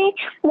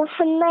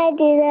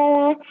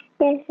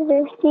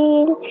the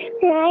seal,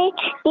 right?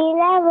 The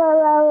love of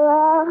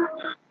Allah,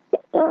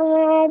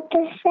 Muhammad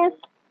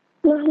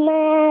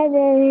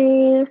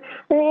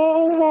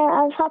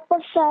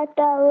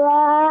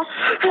Allah,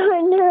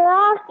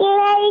 walk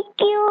like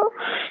you,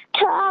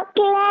 talk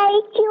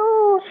like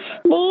you,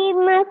 read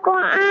my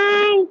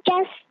Quran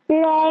just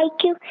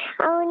like you.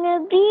 I wanna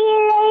be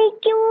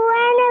like you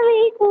and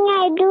everything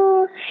I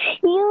do.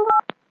 You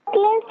are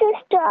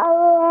closest to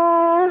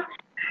Allah.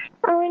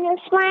 I wanna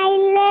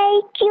smile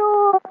like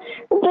you,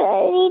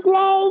 breathe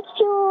like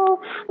you,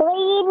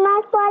 read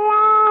my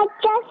salah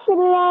just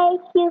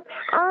like you.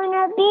 I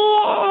wanna be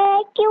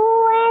like you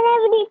and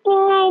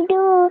everything I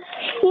do.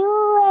 You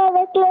are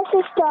the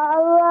closest to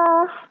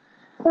Allah.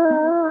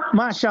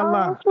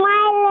 MashaAllah.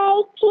 Smile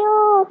like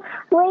you,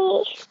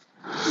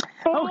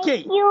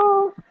 Okay.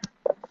 You.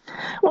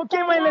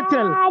 Okay, my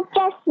little.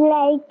 Just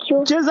like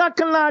you.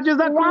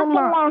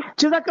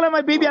 Jazakallah,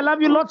 my baby. I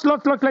love you lots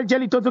like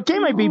jelly tots. Okay,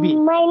 my baby.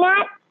 Why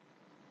not?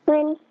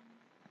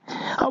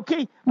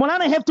 Okay,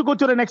 Molana, I have to go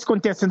to the next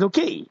contestant,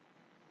 okay?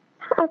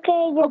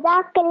 Okay,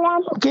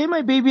 Jazakallah. Okay,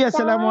 my baby.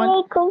 Assalamu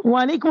alaikum.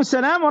 Wa alaikum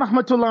salam wa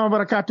rahmatullahi wa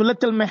barakatuh.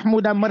 Little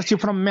Mahmouda Marchi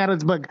from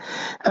Marisburg.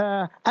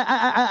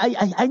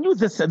 I knew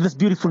this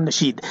beautiful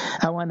nasheed.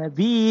 I wanna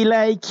be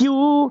like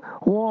you,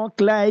 walk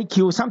like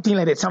you, something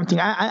like that. Something.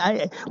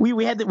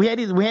 We had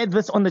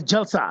this on the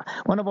Jalsa,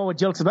 one of our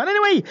Jalsa. But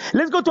anyway,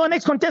 let's go to our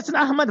next contestant,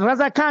 Ahmad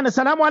Raza Khan.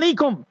 Assalamu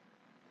alaikum.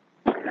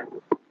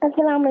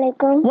 Assalamu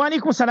alaikum. Wa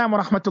alaikum salam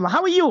wa rahmatullah.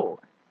 How are you?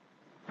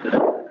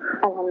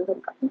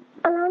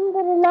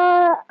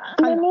 Alhamdulillah.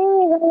 My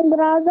name is Ahmad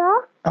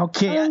Raza.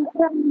 Okay.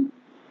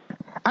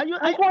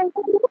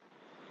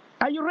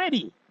 Are you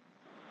ready?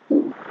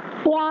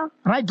 Yeah.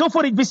 Right, go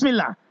for it.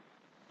 Bismillah.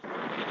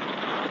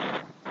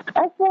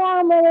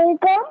 Assalamu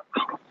alaikum.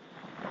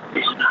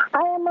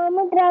 I am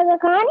Ahmad Raza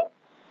Khan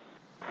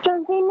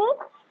from Phoenix.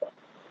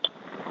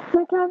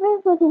 My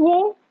topic for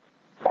today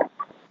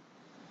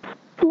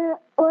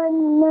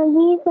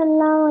Nabi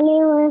Sallallahu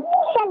Alaihi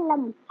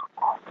Wasallam.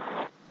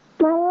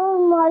 My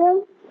role model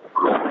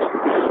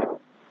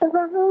is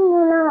Prophet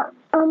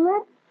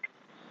Muhammad,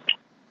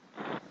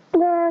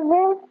 the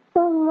best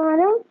of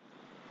model,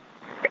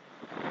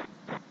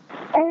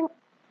 and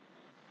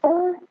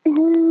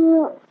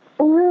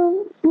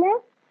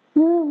ruthless,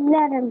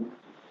 blood, and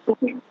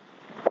his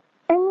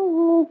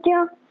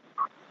nature.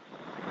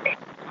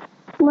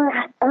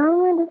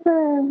 Muhammad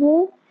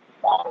service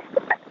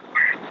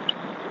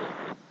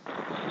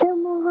to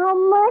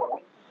Muhammad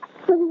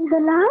was the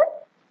last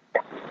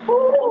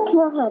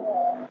prophet.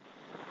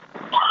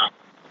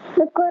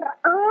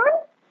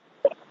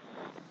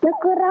 The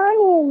Quran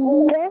is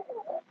best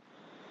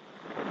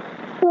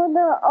for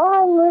the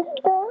all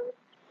Muslims.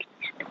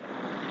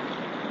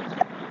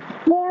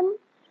 Them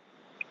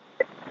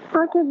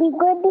how to be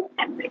good.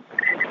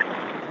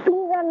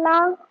 Please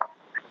Allah,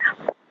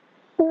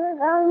 who is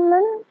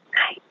Rahman,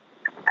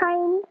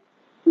 kind,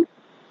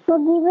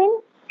 forgiving.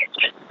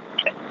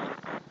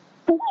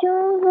 The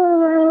choose for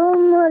my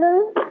own model,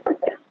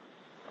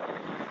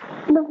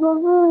 the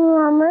Prophet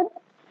Muhammad,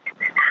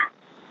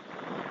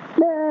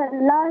 the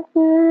last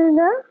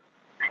messenger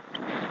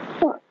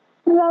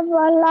of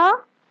Allah.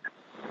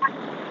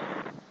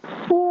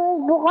 He was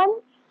born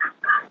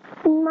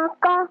in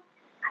Makkah.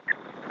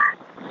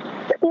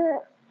 His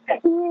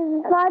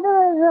father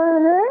was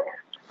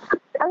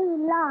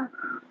Allah,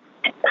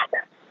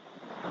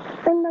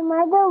 and the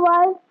mother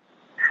was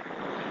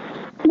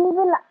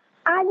little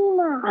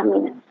Amina.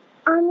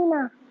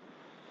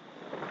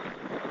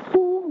 He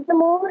is the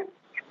most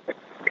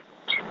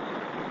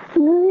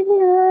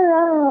beautiful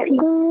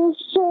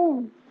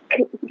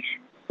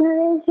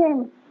narration.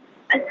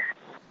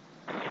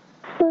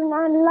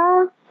 Allah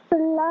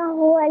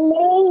Sallallahu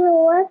Alaihi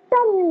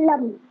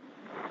Wasallam.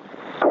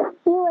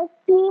 He was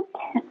sweet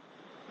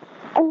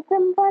and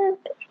simple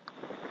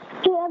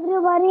to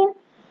everybody.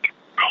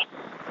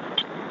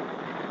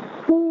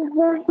 He is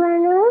the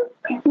final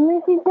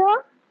messenger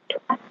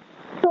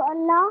to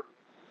Allah.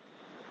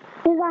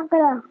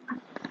 Jazakallah.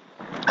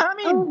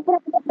 Ameen.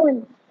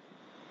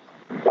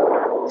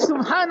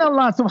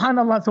 Subhanallah,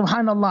 subhanallah,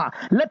 subhanallah.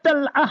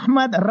 Little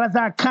Ahmad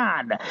Raza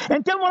Khan.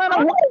 And tell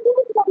Mulana,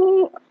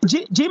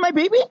 G, my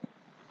baby?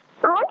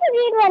 I want to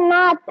read one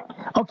math.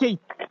 Okay.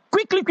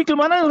 Quickly,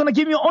 Mulana is going to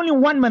give you only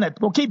 1 minute,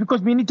 okay?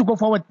 Because we need to go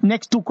forward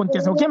next 2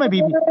 contests. Okay, my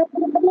baby?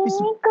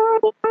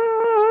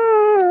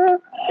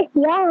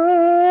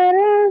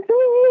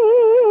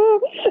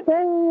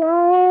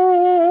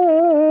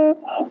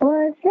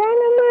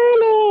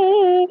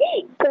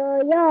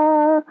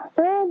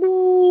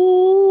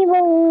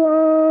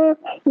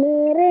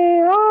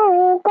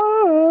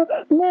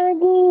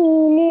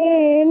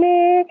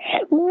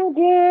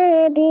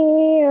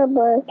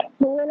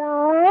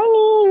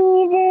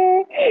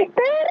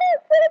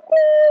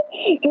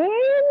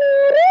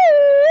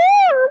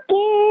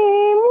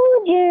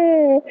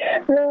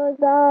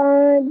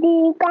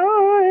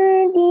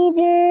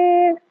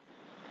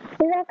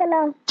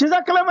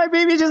 Jazakallah, my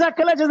baby.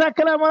 Jazakallah.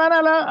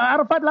 Maulana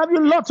Arafat, love you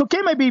lots.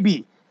 Okay, my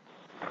baby?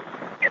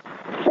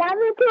 Love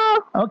you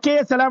too. Okay,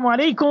 assalamu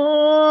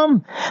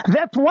alaikum.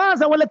 That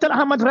was our little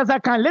Ahmad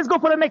Raza Khan. Let's go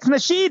for the next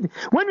nasheed.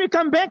 When we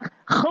come back,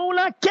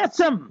 Khawla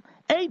Kassam,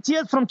 8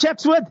 years from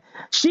Chatsworth.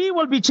 She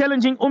will be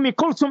challenging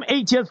Kulsum,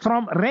 8 years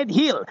from Red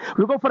Hill.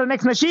 We'll go for the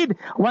next nasheed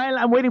while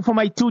I'm waiting for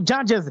my 2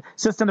 judges,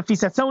 Sister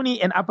Nafisa Soni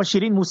and Appa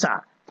Shirin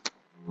Musa.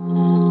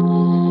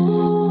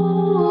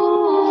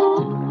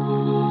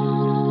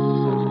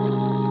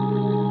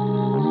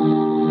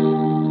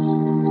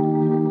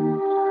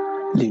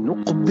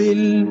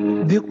 لنقبل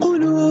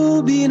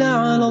بقلوبنا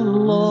على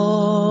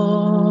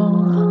الله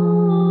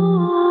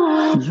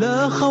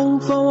لا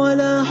خوف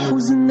ولا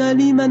حزن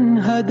لمن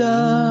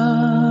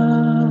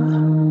هداه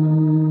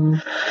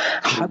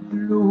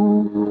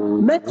حبله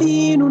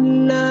متين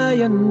لا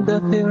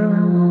يندثر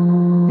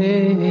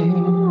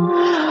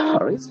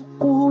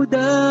رزقه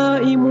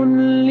دائم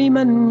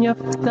لمن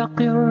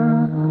يفتقر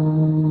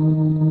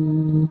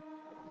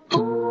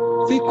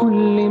في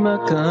كل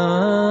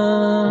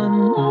مكان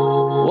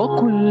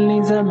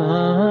وكل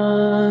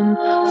زمان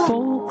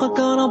فوقك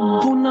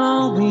رب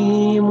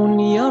عظيم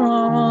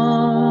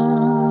يرعى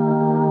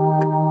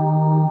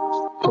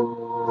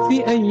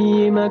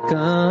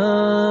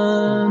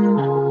مكان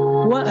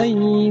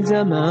وأي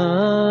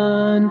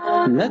زمان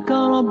لك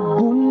رب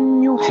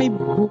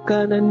يحبك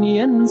لن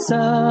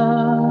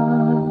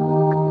ينساك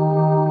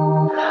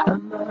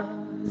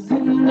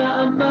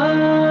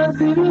أما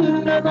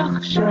زلنا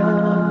نخشى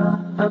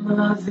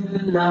أما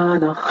زلنا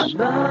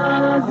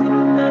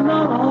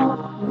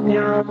نرى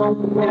نعم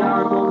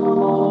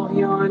الله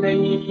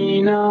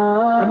علينا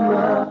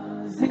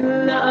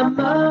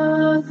أما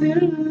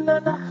زلنا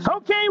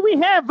Okay,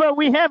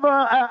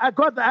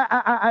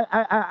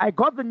 I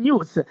got the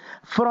news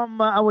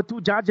from our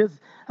two judges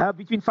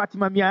between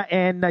Fatima Mia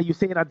and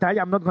Hussein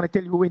Adaya. I'm not going to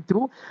tell you who went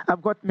through.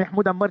 I've got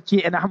Mahmoud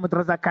Amarchi and Ahmed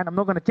Raza Khan. I'm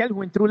not going to tell you who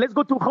went through. Let's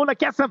go to Khawla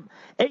Qasim,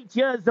 8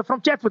 years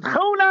from Chatwood.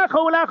 Khawla,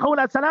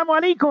 Assalamu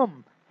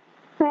alaikum.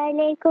 Wa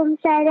alaikum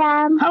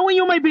salam. How are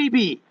you, my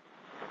baby?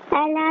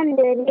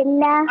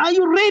 Alhamdulillah. Are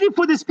you ready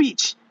for the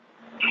speech?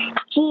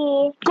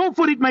 Ji. Go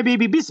for it, my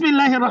baby.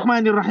 Bismillahir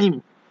Rahmanir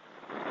Rahim.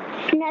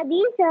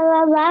 Nabi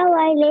sallallahu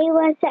alayhi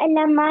wa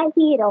sallam, my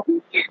hero.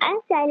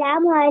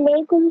 Assalamu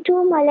alaikum to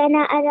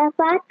Maulana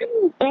Arafat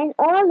and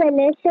all the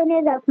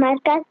listeners of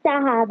Markaz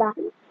Sahaba.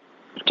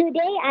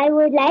 Today I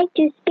would like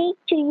to speak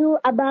to you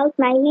about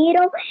my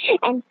hero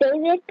and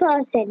favorite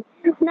person.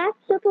 Not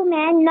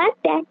Superman, not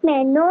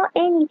Batman, no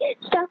any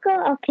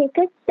soccer or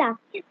cricket star.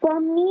 For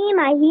me,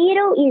 my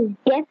hero is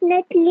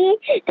definitely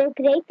the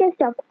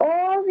greatest of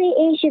all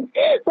creations,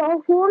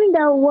 for whom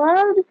the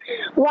world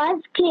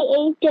was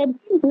created.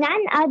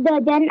 None other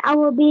than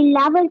our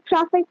beloved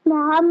Prophet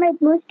Muhammad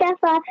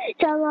Mustafa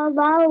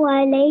sallallahu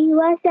alayhi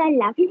wa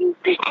sallam.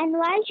 And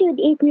why should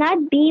it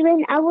not be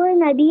when our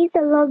Nabi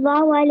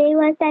sallallahu alayhi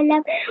wa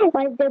sallam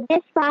was the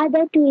best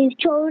father to his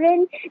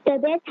children, the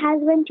best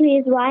husband to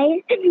his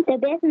wife, the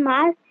best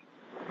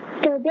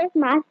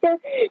master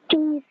to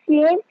his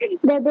slaves,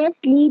 the best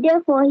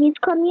leader for his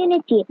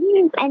community,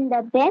 and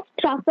the best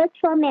prophet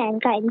for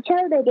mankind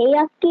till the day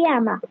of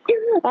Qiyamah.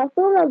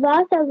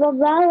 Rasulullah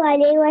sallallahu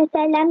alayhi wa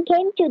sallam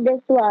came to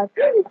this world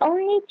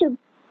only to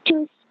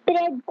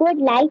spread good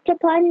light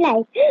upon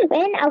light.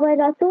 When our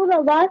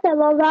Rasulullah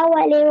sallallahu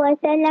alayhi wa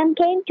sallam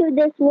came to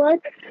this world,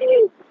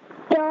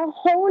 the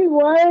whole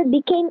world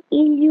became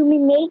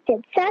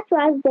illuminated. Such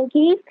was the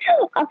grief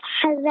of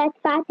Hazrat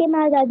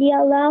Fatima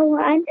radiallahu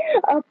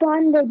anha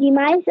upon the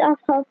demise of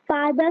her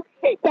father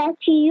that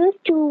she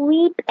used to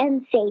weep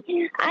and say,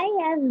 I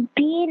have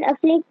been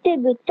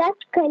afflicted with such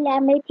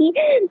calamity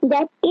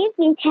that if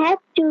it had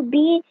to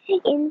be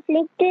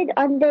inflicted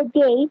on the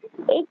day,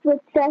 it would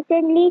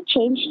certainly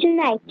change to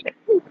night.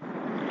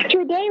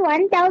 Today,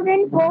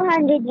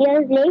 1,400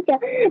 years later,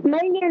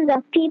 millions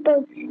of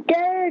people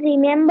still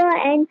remember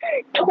and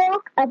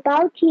talk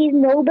about his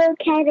noble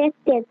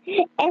character,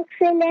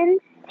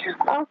 excellence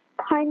of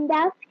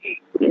conduct,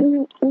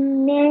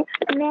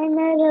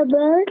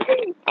 mannerable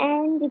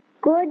and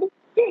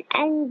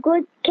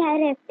good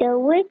character,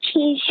 which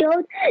he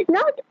showed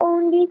not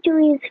only to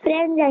his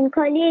friends and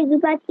colleagues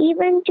but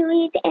even to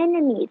his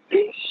enemies.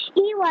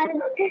 He was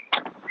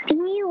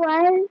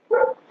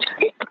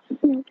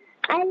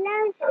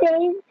Allah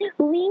says,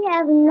 we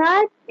have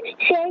not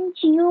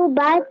sent you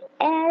but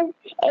as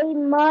a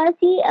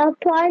mercy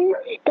upon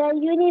the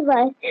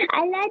universe.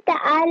 Allah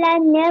Ta'ala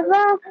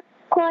never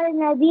called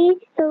Nabi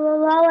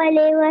sallallahu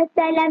alayhi wa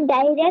sallam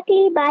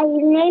directly by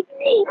his name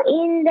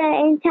in the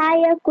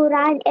entire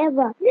Quran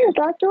ever.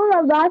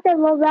 Rasulullah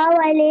sallallahu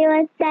alayhi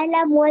wa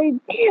sallam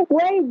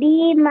will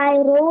be my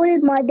role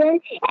model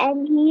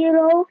and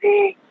hero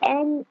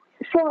and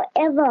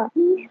forever.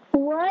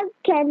 Words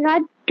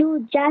cannot do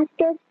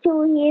justice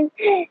to his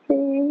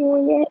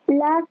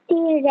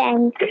lofty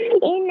rank.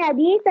 In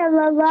Nabi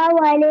sallallahu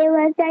alayhi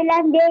wa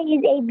sallam, there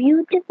is a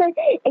beautiful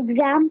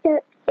example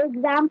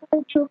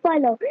to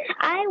follow.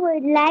 I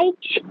would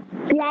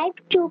like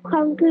to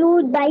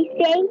conclude by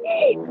saying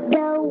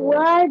the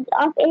words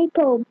of a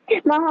poem.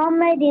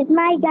 Muhammad is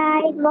my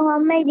guide,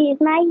 Muhammad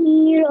is my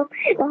hero,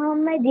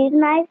 Muhammad is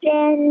my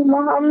friend,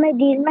 Muhammad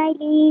is my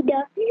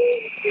leader.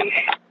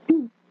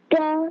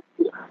 The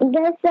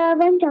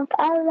servant of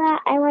Allah,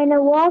 I want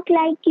to walk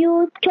like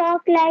you,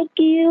 talk like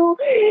you,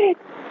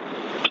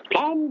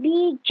 and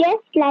be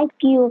just like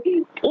you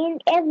in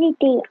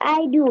everything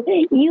I do.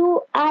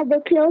 You are the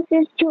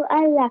closest to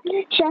Allah.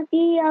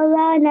 Shafi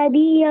Allah,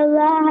 Nabi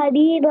Allah,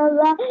 Habib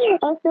Allah,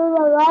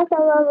 Rasulullah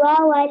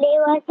sallallahu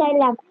alayhi wa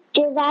sallam.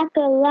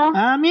 Jazakallah.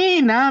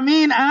 Ameen.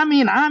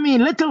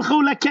 Little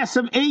Khawla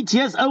Qasim, 8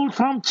 years old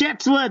from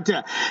Chatsworth.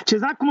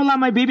 Jazakumullah,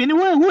 my baby. And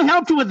who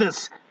helped you with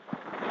this?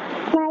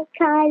 My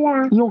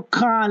Kala. Your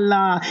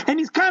Kala. And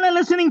is Kala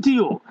listening to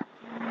you?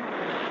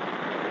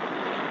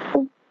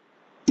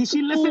 Is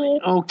she listening?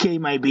 Yes. Okay,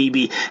 my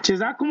baby.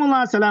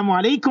 Jazakumullah. Assalamu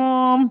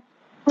alaikum.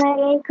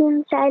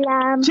 Walaikum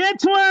salam.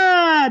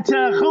 Chatsworth.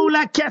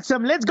 Khawla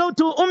Qasim. Let's go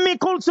to Ummi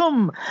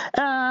Kulsum.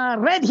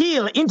 Red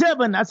Hill in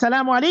Durban.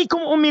 Assalamu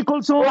alaikum, Ummi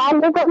Kulsum.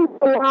 Walaikum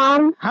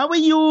salam. How are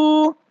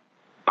you?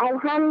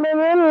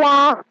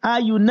 Alhamdulillah. Are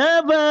you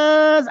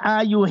nervous?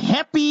 Are you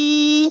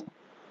happy?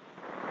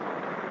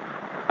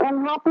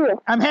 I'm happy.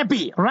 I'm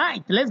happy.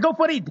 Right. Let's go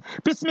for it.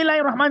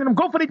 Bismillahirrahmanirrahim.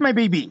 Go for it, my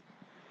baby.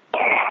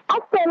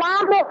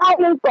 Assalamu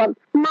alaikum.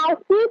 My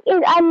speech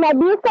is on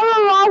Nabi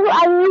sallallahu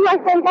alayhi wa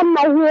sallam,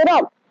 my hero.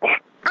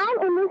 I'm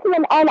a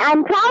Muslim and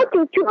I'm proud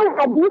to choose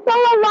Nabi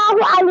sallallahu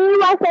alayhi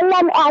wa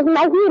sallam as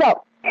my hero.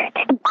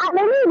 There are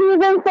many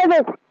reasons for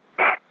this.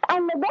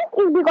 And the best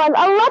is because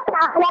Allah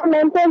Ta'ala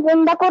mentions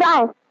in the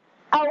Quran,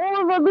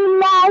 أعوذ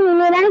بالله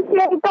من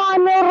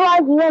الشيطان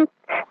الرجيم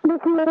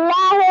بسم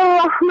الله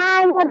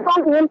الرحمن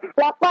الرحيم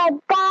لقد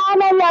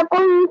كان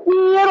لكم في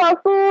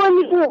رسول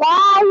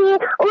الله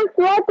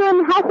أسوة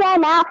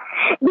حسنة.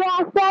 There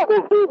are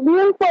certain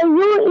things for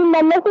you in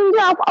the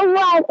messenger of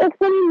Allah as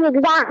excellent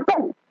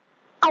example.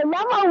 I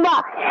love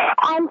Allah,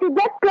 and to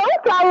get close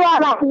to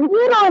Allah,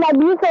 you know,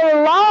 Nabi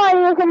sallallahu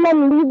alayhi wa sallam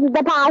leads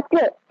the path.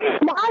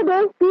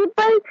 Nowadays,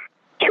 people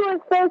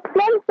choose fake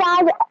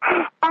stars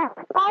as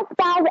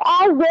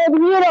their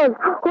heroes,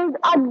 whose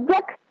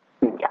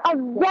objective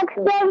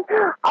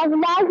of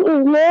life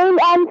is named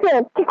and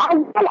said. As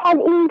well as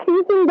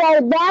increasing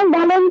their bank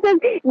balances,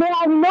 they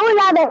have no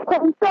other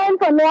concern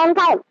for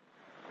mankind.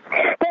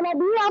 The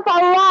Nabi of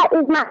Allah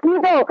is my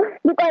hero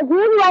because he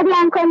is what I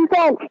am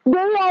concerned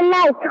day and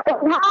night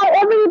with how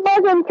every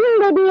person till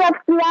the day of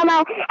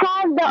Qiyamah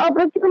has the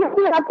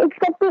opportunity of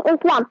accepting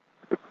Islam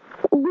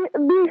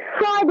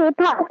before they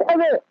pass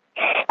away.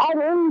 And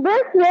in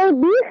this way,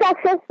 be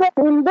successful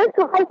in this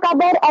world,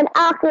 Qabr and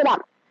Akhirah.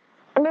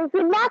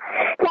 Rasulullah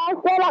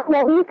that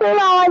Nabi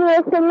sallallahu alayhi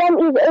wa sallam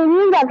is a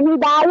means of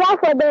hidayah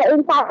for the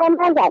entire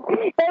mankind.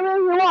 The way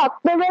he walked,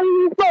 the way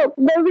he spoke,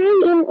 the way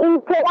he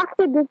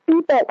interacted with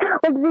people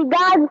with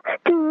regards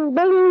to his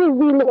business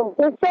dealings,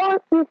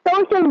 his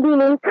social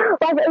dealings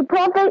was a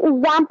perfect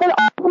example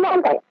of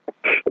mankind.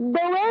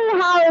 The way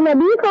how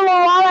Nabi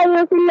sallallahu alayhi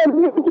wa sallam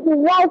lived his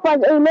life was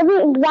a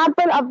living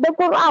example of the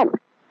Quran.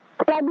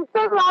 Nabi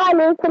sallallahu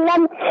alayhi wa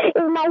sallam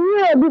is my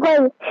hero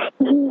because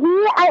he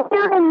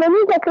achieved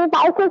many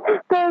sacrifices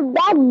so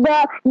that the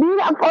deen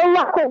of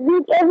Allah could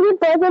reach every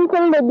person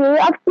till the day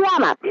of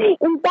Qiyamah.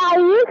 In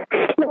Tarikh,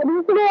 Nabi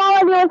sallallahu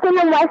alayhi wa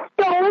sallam was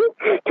stoned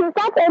to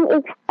such an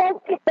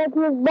extent that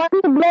his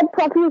body bled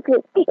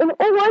profusely. In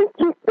Uhud,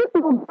 he stood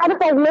to the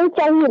blood of late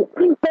Shahid.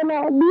 The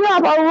Nabi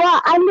of Allah,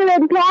 under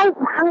the pangs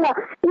of hunger,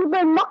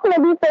 people mocked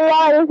Nabi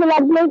sallallahu alayhi wa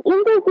sallam, made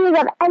intricacies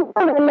of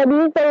answers in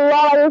Nabi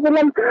sallallahu alayhi wa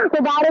sallam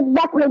without it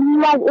back when he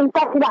was in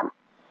Pakistan.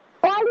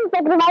 All these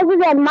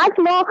sacrifices are much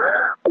more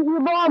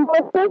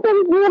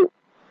patiently.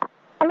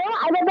 No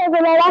other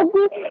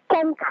personality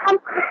can come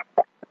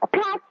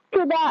attached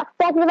to the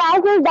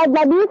sacrifices that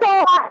Nabi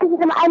sallallahu alayhi wa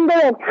sallam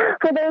underwent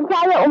for the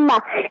entire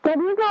Ummah.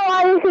 Nabi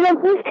sallallahu alayhi wa sallam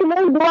used to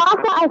make dua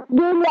for us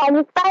daily, and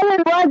his final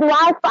word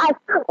was for us,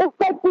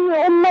 Ummati,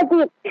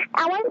 Ummati. I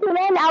want to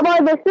learn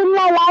about the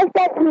Sunnah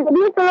lifestyle of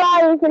Nabi sallallahu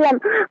alayhi wa sallam,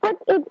 put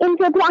it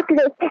into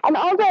practice, and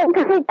also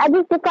encourage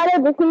others to follow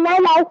the Sunnah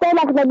lifestyle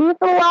of Nabi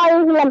sallallahu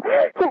alayhi wa sallam,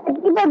 so that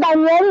people by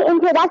merely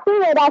interacting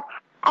with us,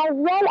 as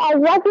well as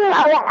watching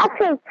our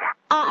actions,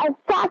 are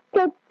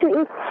attracted to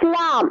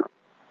Islam.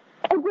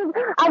 It is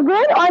a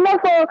great honor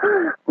for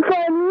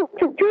me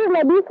to choose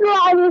Nabi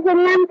sallallahu alayhi wa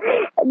sallam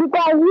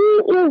because he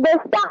is the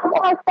star of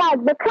all stars,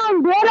 the crown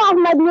bearer of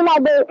Medina,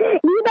 the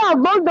leader of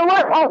both the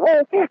world and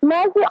a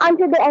mercy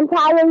unto the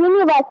entire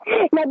universe.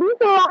 Nabi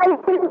sallallahu alayhi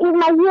wa sallam is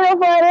my hero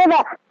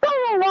forever.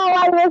 Sallallahu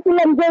alayhi wa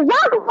sallam,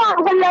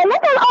 jazakumullah,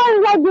 let us all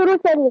recite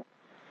Jerusalem.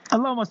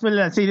 Allahumma salli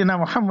ala Sayyidina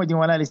Muhammadin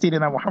wa ala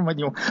Sayyidina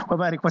Muhammadin wa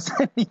barik wa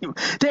sallim.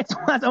 That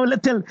was our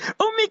little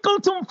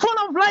Kulthum, full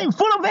of life,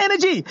 full of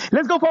energy.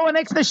 Let's go for our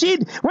next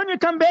nasheed. When we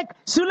come back,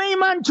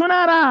 Sulaiman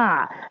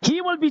Chunara. He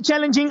will be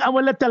challenging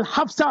our little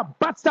Hafsa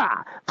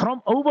Batsa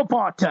from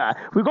Overport.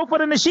 We go for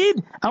the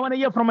nasheed. I want to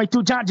hear from my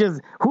two judges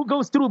who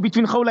goes through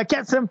between Khawla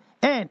Qasim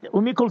and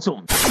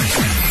Kulthum.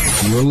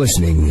 You're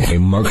listening to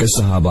Marcus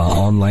Sahaba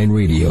Online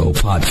Radio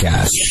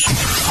Podcast.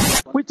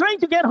 We're trying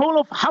to get hold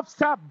of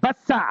Hafsa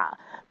Batsa.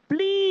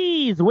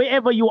 Please,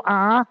 wherever you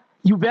are,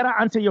 you better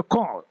answer your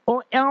call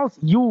or else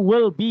you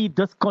will be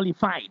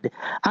disqualified.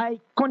 I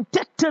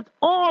contacted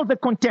all the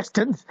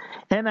contestants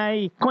and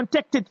I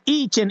contacted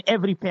each and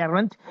every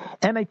parent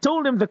and I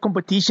told them the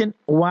competition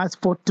was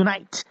for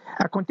tonight.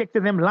 I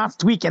contacted them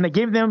last week and I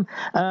gave them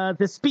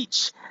the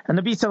speech. And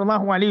Nabi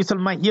sallallahu alayhi wa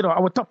sallam, my hero,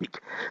 our topic.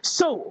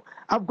 So,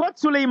 I've got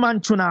Sulaiman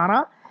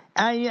Chunara.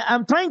 I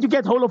am trying to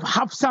get hold of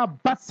Hafsa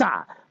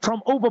Batsa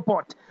from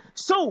Overport.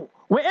 So,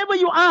 wherever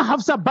you are,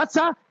 Hafsa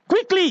Batsa,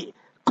 quickly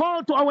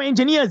call to our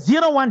engineer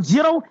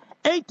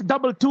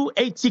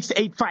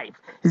 010-822-8685.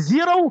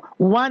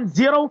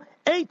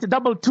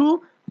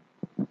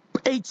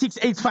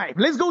 010-822-8685.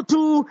 Let's go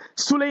to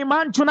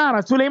Sulaiman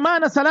Chunara.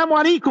 Sulaiman, assalamu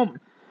alaikum.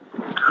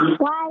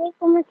 Wa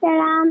alaikum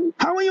assalam.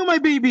 How are you, my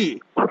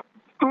baby?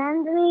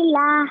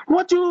 Alhamdulillah.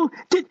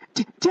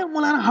 Tell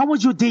Mulana, how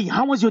was your day?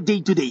 How was your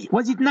day today?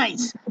 Was it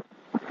nice?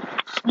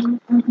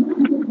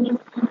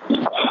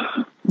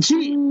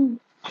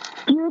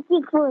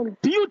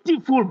 Beautiful.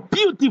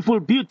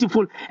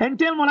 Beautiful. And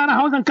tell Mulana,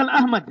 how's Uncle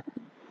Ahmad?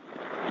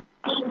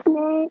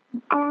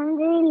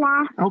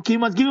 Alhamdulillah. Okay,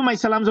 must give you my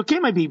salams, okay,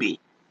 my baby?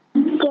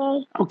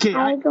 Okay.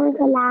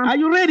 Are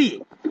you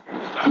ready?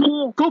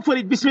 Yes. Go for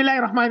it.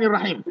 Bismillahir Rahmanir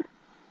Rahim.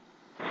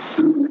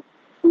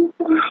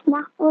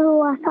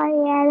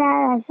 وصلي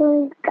على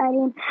رسول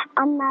الكريم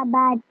أما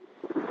بعد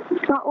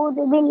أعوذ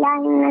بالله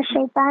من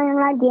الشيطان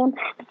الرجيم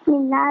بسم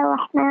الله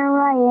الرحمن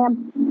الرحيم.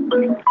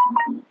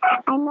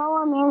 I know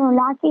a man who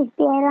lost his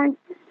parents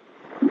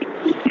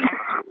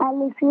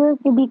and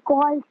refused to be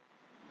called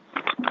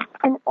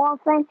an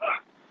orphan.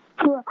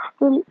 He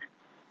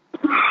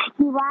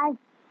was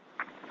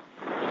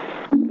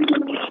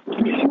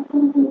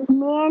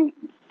man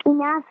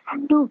enough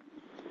to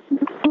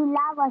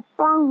love a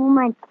strong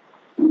woman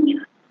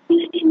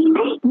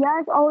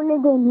years older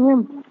than him,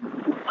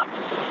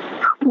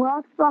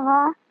 worked for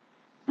her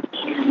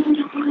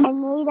and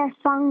made her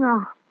stronger,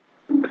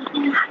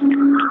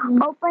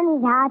 opened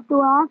his heart to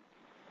her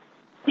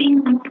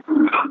and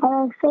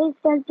was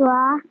faithful to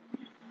her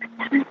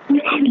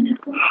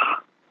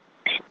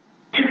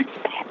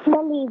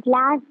till his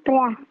last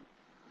breath.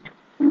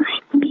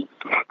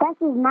 That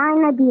is my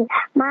Nabi,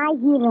 my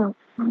hero,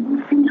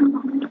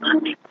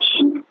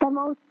 the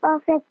most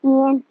perfect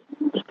man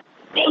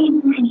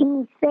in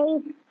his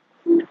faith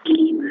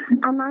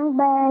among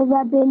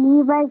the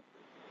believers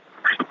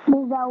is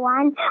the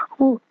one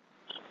whose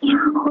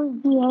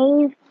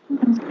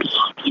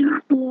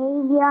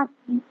behavior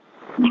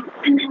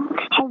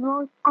is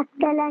most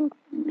excellent,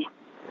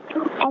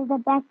 as the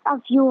best of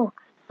you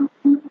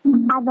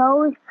are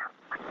those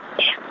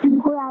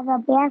who are the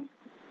best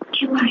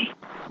to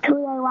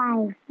their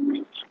wives.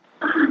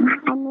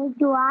 I make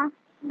dua,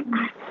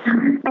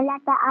 Allah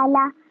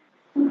Ta'ala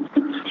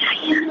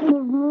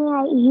give me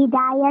a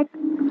hidayat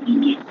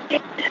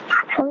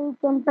so we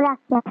can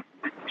practice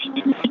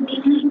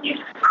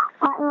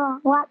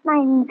what my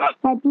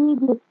Nabi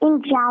did,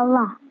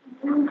 inshallah.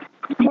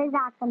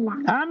 Jazakallah.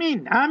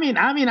 Ameen, Ameen,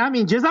 Ameen,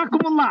 Ameen.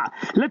 Jazakumullah.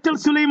 Little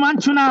Sulaiman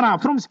Chunara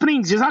from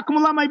Springs.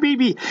 Jazakumullah, my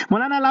baby.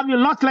 Mulana, I love you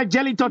lots like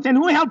jelly tot. And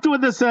who helped you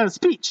with this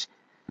speech?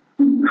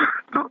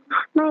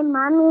 My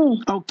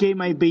mommy. Okay,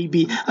 my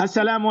baby.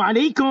 Assalamu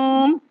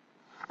alaikum.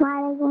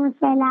 Walaikum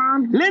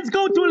salam. Let's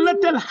go to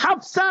little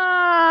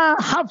Hafsa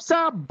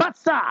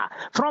Batsa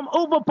from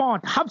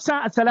Overport.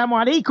 Hafsa, assalamu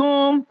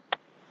alaikum.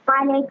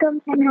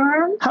 Walaikum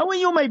salam. How are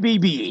you, my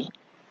baby?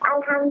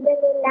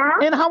 Alhamdulillah.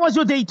 And how was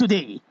your day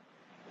today?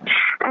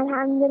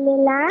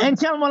 Alhamdulillah. And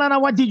tell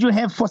Maulana, what did you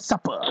have for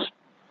supper?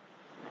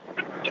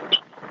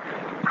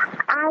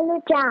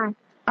 Aloo chan.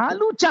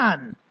 Aloo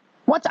chan.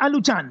 What's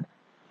aloo chan?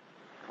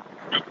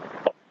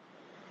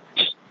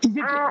 Is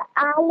it,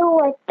 aloo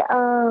with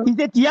is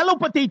it yellow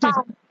potatoes?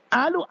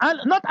 Aloo,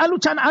 not aloo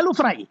chan, aloo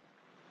fry.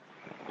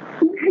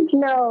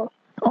 No.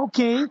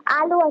 Okay.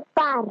 Aloo with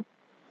par.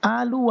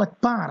 Aloo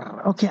at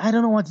par. Okay, I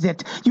don't know what's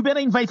that. You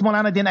better invite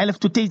Maulana, then I'll have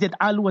to taste that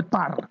aloo at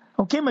par.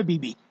 Okay, my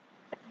baby?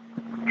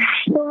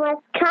 You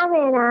must come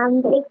and I'll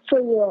make for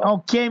you.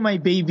 Okay, my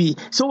baby.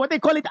 So what they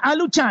call it,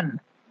 aloo chan?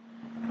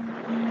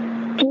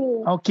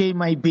 Okay,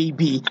 my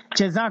baby.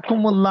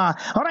 Jazakumullah.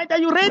 All right, are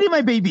you ready,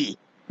 my baby?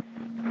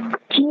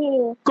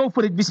 Go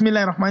for it.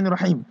 Bismillah ar-Rahman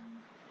ar-Rahim.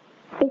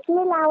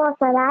 Bismillah wa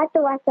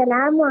salatu wa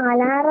salamu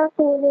ala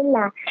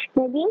Rasulillah.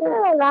 Nabi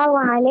sallallahu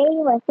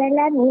alayhi wa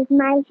sallam is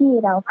my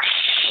hero.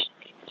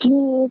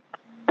 He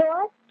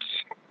taught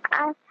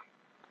us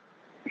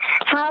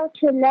how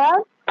to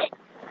love.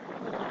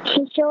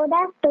 He showed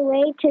us the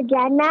way to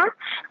Jannah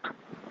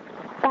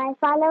by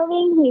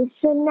following his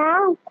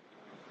sunnah.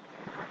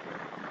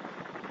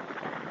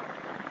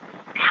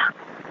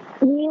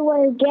 We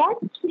will get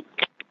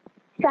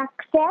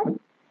success.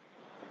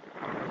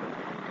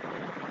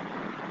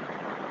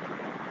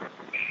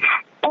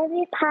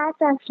 Every part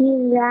of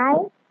his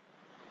life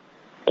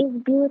is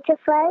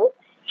beautiful.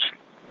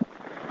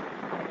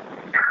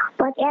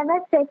 Whatever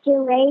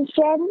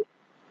situation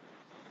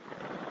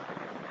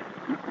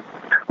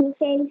we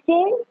face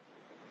in,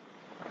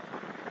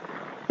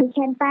 we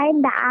can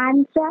find the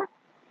answer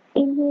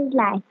in his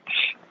life.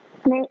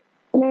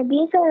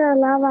 Nabi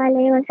sallallahu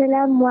alayhi wa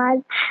sallam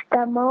was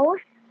the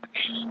most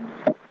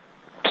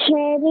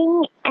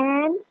caring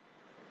and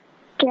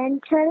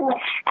gentle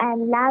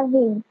and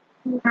loving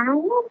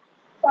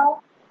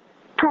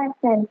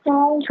person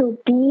to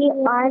be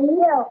on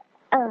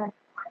earth.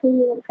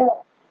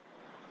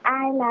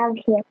 I love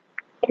him.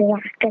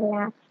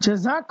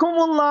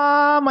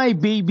 Jazakumullah, my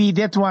baby.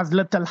 That was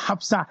little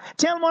Hafsa.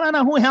 Tell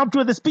Maulana who helped you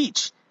with the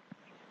speech.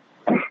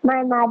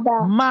 My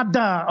mother.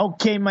 Mother.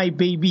 Okay, my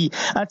baby.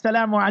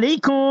 Assalamu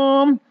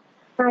alaikum.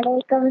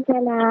 Alaikum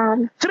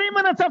salam. 3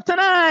 minutes after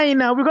 9.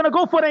 We're going to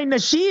go for a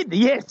nasheed.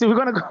 Yes, we're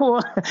going to go.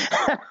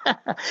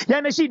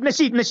 Yeah, nasheed. Let's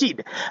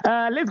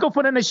go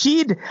for the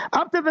nasheed.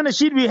 After the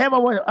nasheed, we have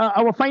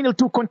our final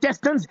 2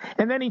 contestants.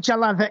 And then,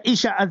 inshallah, the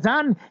Isha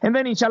Azan. And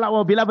then, inshallah,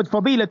 our beloved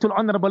Fadilatul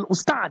Honorable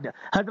Ustad,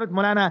 Hazrat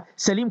Maulana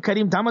Salim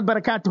Karim Damad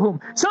Barakatuhum.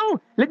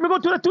 So, let me go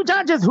to the 2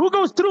 judges. Who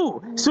goes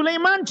through?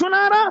 Sulaiman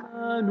Chunara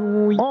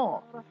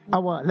or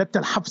our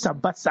little Hafsa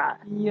Batsa?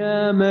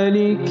 Ya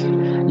Malik,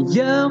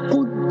 Ya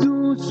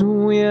Quddus,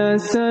 Ya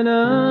Salam,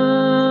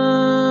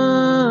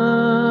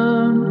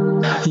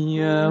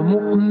 Ya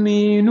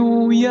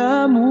Mu'minu,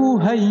 Ya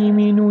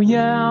Muhayminu,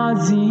 Ya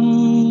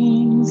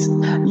Aziz,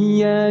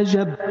 Ya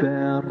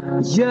Jabbar,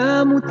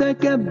 يا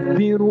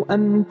متكبر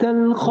أنت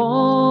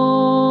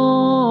الخالق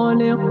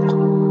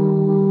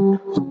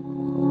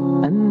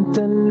أنت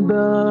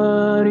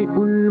البارئ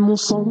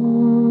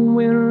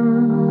المصور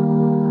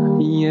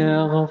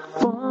يا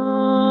غفار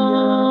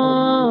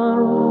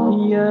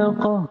يا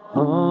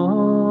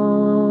قهار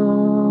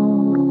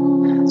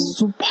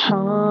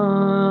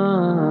سبحانك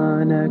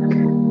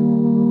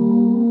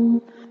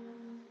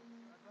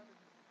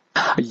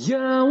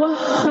يا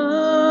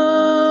وهاب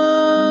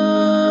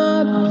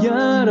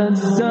يا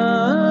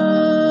رزاق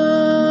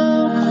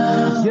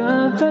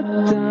يا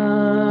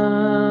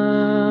فتاح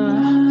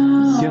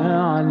يا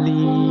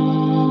عليم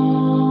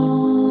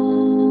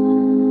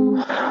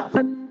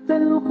أنت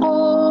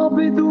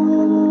القابض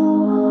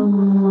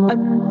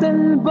أنت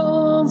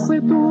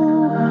الباسط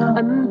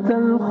أنت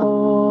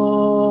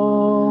الخافض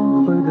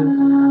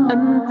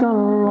أنت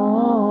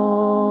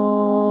الرافع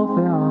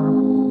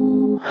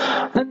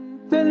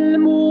أنت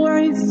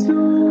المعز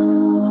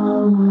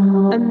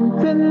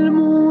أنت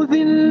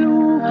المذل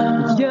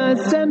يا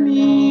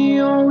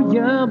سميع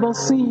يا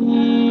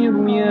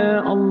بصير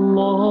يا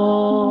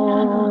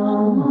الله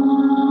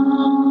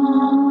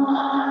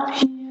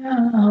يا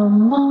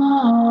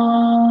الله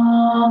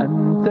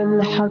أنت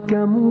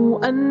الحكم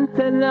أنت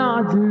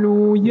العدل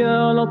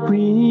يا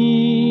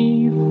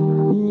لطيف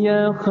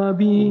يا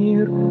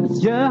خبير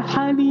يا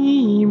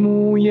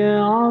حليم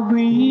يا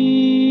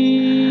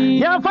عظيم.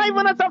 Yeah, 5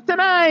 minutes after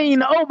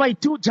 9. Oh, my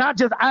two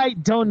judges, I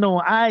don't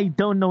know.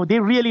 They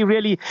really,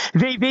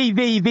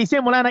 they say,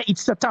 Molana,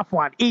 it's a tough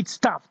one. It's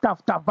tough.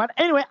 But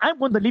anyway, I'm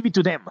going to leave it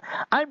to them.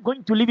 I'm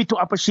going to leave it to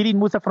Upper Shirin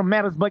Musa from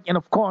Marisburg and,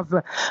 of course,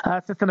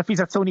 Sister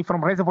Nafisa Soni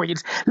from Reservoir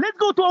Hills. Let's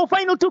go to our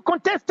final two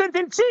contestants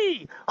and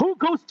see who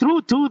goes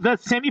through to the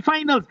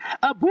semi-finals.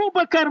 Abu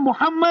Bakr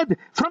Muhammad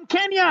from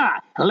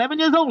Kenya, 11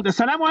 years old.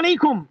 Assalamu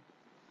alaikum.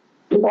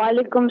 Wa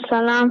alaikum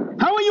salam.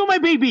 How are you, my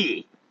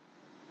baby?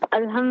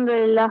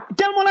 Alhamdulillah.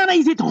 Tell Molana,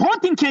 is it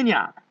hot in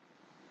Kenya?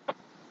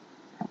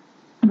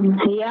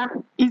 Yeah.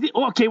 Is it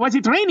okay? Was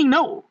it raining?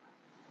 No.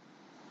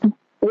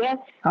 Yes.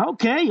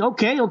 Okay.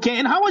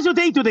 And how was your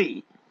day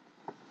today?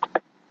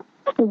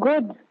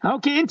 Good.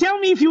 Okay, and tell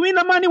me, if you win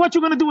the money, what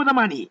you gonna do with the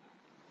money?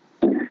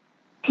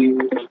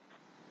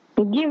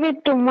 Give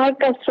it to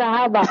Marcus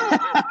Sahaba.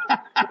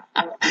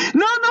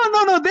 No.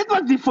 That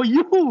must be for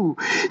you.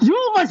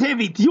 You must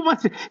have it. You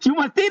must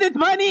take that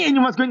money and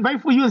you must go and buy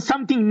for you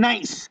something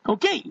nice.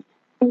 Okay.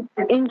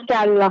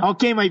 Inshallah.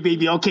 Okay, my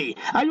baby. Okay.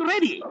 Are you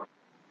ready?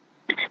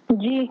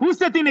 G. Who's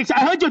sitting next?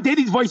 I heard your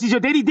daddy's voice. Is your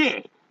daddy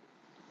there?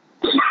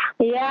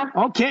 Yeah.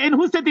 Okay. And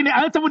who's sitting there?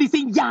 I heard somebody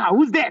saying, yeah.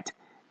 Who's that?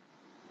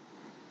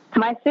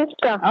 My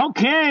sister.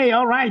 Okay.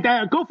 All right.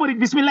 Go for it.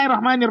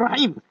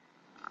 Bismillahirrahmanirrahim.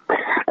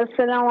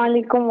 Assalamu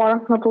alaikum wa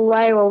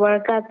rahmatullahi wa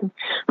barakatuh.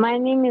 My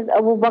name is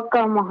Abu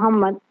Bakr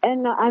Muhammad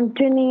and I'm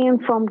tuning in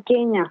from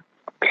Kenya.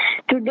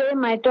 Today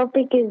my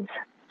topic is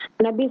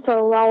Nabi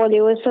Sallallahu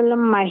Alaihi Wasallam,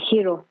 my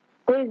hero.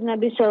 Who is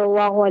Nabi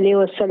Sallallahu Alaihi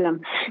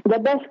Wasallam? The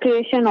best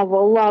creation of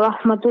Allah,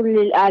 Rahmatul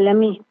Lil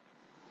Alameen.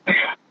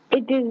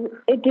 It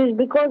is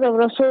because of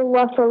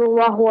Rasulullah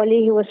Sallallahu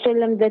Alaihi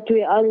Wasallam that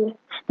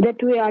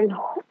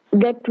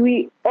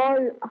we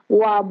all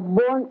were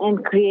born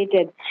and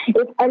created.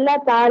 If Allah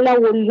Ta'ala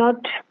will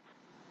not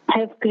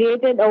have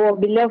created our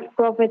beloved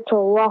Prophet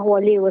Sallallahu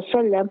Alaihi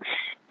Wasallam,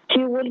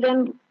 He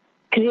wouldn't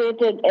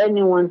created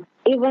anyone,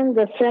 even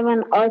the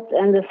 7 earths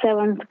and the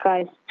 7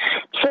 skies.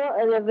 So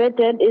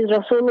elevated is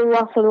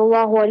Rasulullah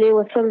Sallallahu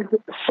Alaihi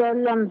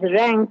Wasallam's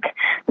rank,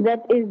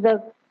 that is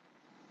the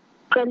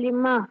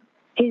kalima.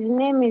 His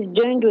name is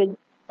joined with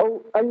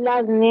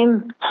Allah's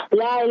name,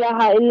 La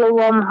ilaha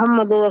illallah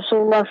Muhammadur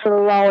Rasulullah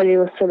Sallallahu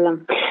Alaihi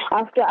Wasallam.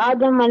 After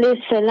Adam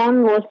alayhi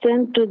salam was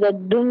sent to the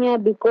dunya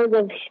because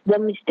of the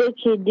mistake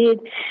he did,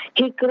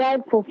 he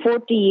cried for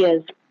 40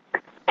 years.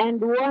 And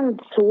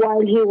once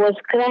while he was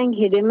crying,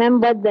 he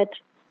remembered that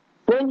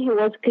when he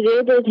was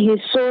created,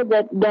 he saw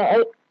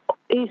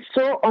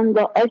on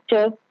the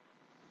altar,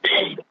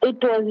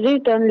 it was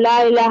written,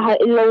 La ilaha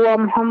illallah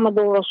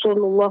Muhammadur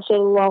Rasulullah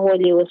Sallallahu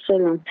Alaihi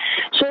Wasallam.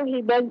 So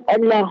he begged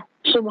Allah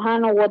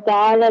Subhanahu wa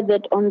Ta'ala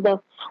that on the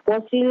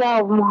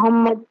wasila of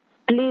Muhammad,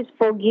 please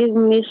forgive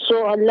me.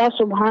 So Allah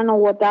Subhanahu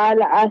wa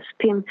Ta'ala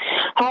asked him,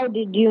 how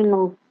did you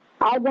know?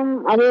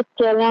 Adam alayhi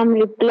salam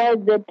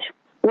replied that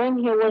when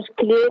he was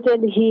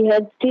created, he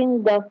had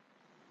seen the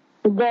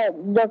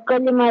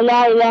kalima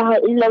La ilaha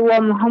illallah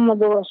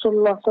Muhammadur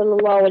Rasulullah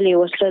Sallallahu Alaihi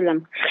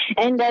Wasallam.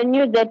 And I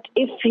knew that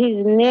if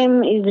his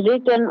name is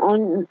written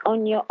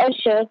on your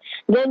usher,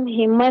 then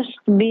he must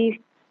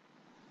be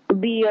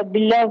a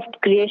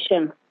beloved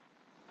creation.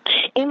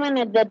 Even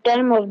at the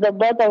time of the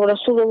birth of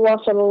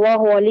Rasulullah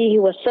Sallallahu Alaihi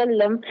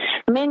Wasallam,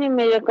 many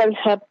miracles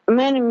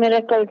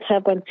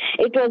happened.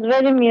 It was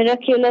very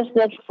miraculous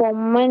that for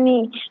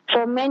many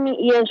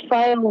years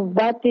fire of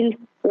batil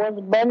was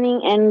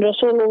burning and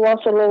Rasulullah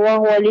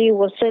Sallallahu Alaihi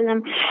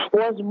Wasallam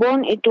was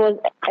born. It was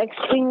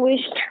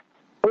extinguished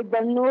with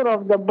the nur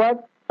of the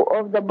birth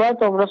of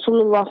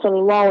Rasulullah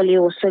Sallallahu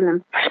Alaihi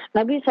Wasallam.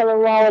 Nabi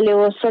Sallallahu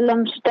Alaihi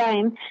Wasallam's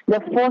time,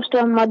 the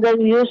foster mother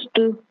used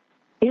to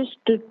used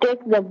to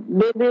take the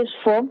babies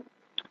for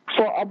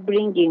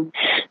upbringing.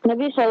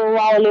 Nabi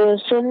sallallahu alayhi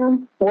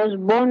wasallam was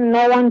born.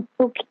 No one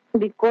took him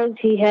because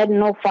he had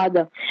no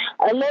father.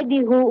 A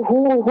lady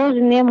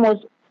whose name was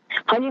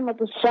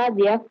Halimatul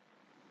Sadiya,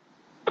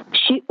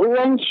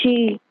 when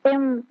she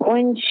came,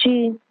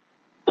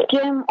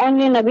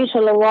 only Nabi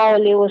sallallahu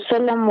alayhi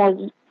wasallam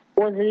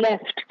was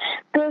left.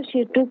 So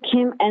she took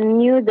him and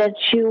knew that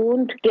she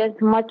wouldn't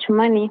get much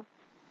money,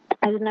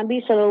 as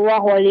Nabi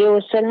sallallahu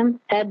alayhi wasallam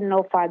had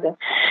no father.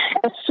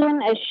 As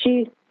soon as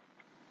she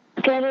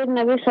carried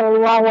Nabi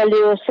sallallahu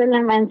alayhi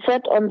wasallam and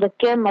sat on the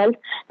camel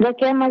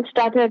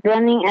started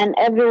running, and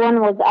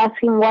everyone was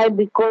asking why,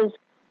 because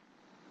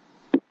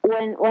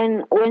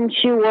when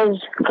she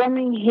was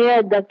coming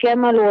here, the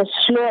camel was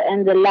slow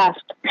and the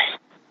last.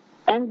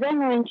 And then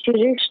when she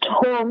reached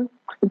home,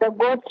 the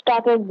goat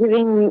started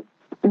giving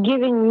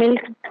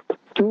milk,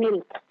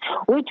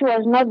 which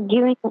was not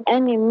giving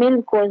any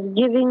milk, was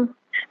giving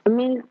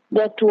milk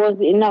that was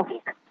enough.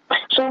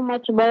 So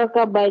much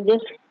barakah by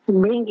just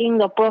bringing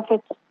the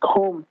Prophet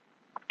home.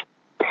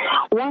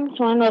 Once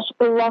when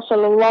Rasulullah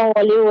sallallahu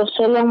alaihi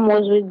wasallam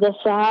was with the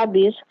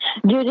Sahabis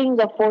during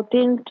the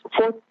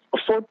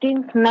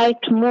 14th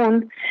night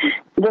moon,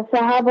 the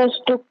Sahabas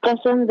took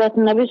custom that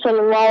Nabi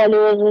sallallahu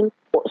alaihi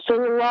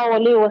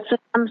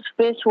wasallam's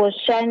face was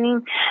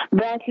shining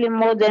brightly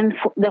more than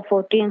the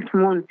 14th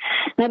moon.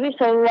 Nabi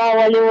sallallahu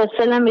alaihi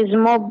wasallam is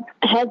more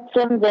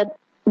handsome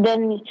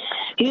than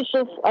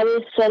Yusuf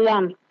alayhi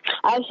salam.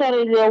 Aisha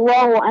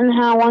radiallahu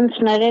anha once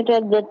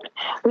narrated that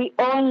we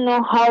all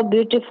know how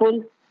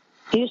beautiful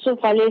Yusuf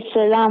alayhi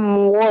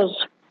salam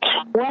was.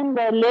 When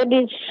the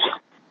ladies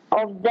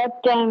of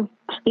that time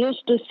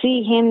used to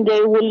see him,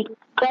 they will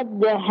cut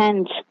their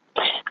hands.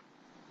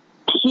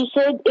 She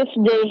said if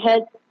they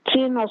had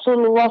seen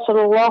Rasulullah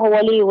sallallahu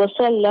alaihi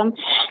wasallam,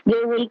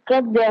 they will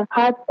cut their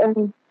hearts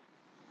and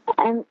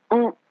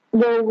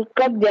they will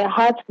cut their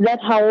hearts.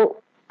 That's how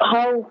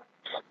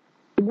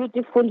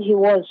beautiful he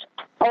was.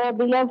 Our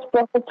beloved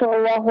Prophet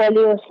sallallahu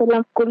alaihi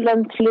wasallam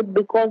couldn't sleep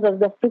because of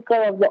the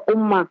fikr of the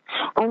ummah.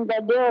 On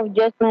the day of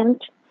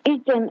judgment,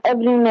 each and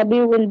every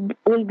Nabi will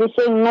be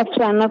saying nafsi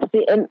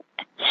nafsi, and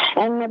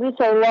Nabi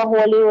sallallahu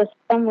alaihi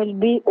wasallam will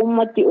be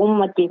ummati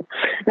ummati.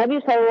 Nabi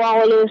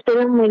sallallahu alaihi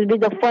wasallam will be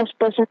the first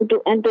person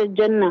to enter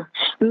Jannah.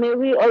 May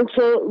we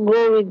also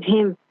go with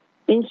him,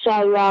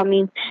 inshallah.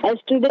 Amin.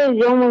 As today is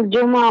Yawm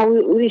al-Jumu'ah,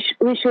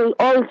 we should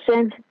all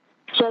send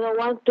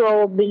salawat to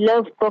our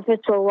beloved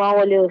Prophet sallallahu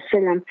alaihi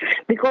wasallam,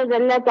 because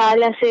Allah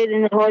Ta'ala said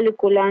in the Holy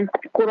Quran,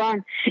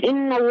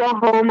 Inna Allah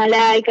wa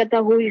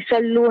malaikatahu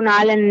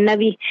yusalluna ala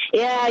nabi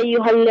ya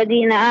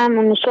ayyuhalladhina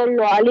amanu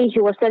sallu alayhi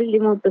wa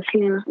sallimu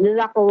taslima.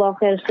 Jazakallahu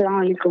khair.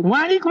 Assalamu alaikum.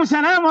 Wa alaikum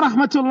salam wa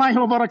rahmatullahi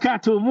wa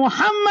barakatuh.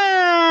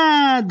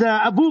 Muhammad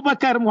Abu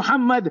Bakr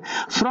Muhammad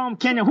from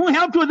Kenya. Who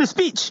helped with the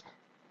speech?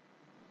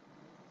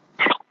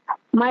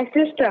 My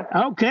sister.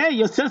 Okay,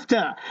 your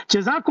sister.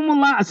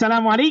 Jazakumullah.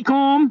 Assalamu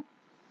alaikum.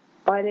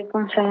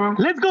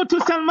 Let's go to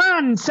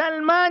Salman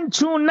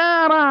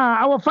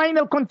Chunara, our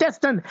final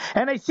contestant.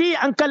 And I see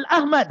Uncle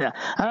Ahmad,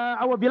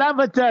 our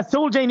beloved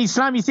soldier in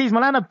Islam. He says,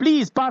 Malana,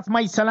 please pass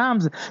my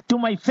salams to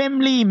my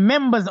family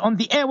members on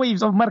the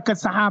airwaves of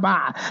Markaz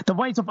Sahaba, the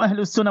voice of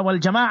Ahlus Sunnah wal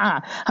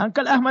Jama'ah.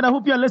 Uncle Ahmad, I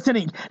hope you are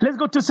listening. Let's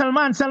go to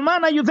Salman.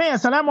 Salman, are you there?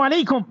 Assalamu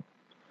alaikum.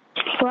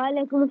 Wa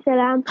alaikum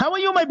salam. How are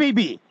you, my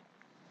baby?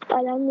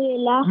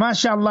 Alhamdulillah.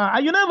 MashaAllah.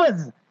 Are you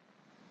nervous?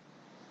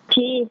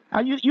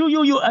 Are you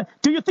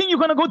do you think you're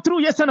going to go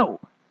through, yes or no?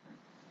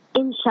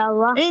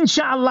 Inshallah.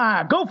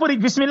 Inshallah. Go for it.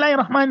 Bismillahir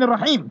Rahmanir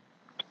Rahim.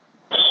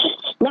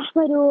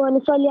 نحمده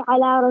ونصلي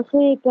على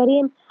رسول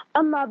الكريم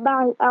أما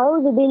بعد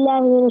أعوذ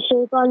بالله من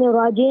الشيطان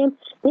الرجيم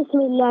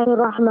بسم الله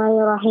الرحمن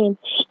الرحيم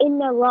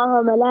إن الله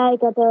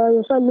وملائكته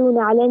يصلون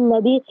على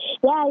النبي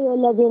يا أيها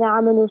الذين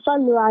آمنوا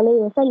صلوا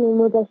عليه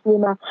وسلموا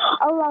تسليما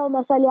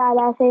اللهم صل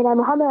على سيدنا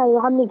محمد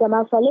وعلى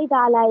كما صليت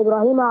على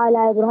إبراهيم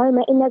وعلى إبراهيم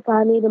إنك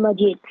حميد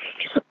مجيد.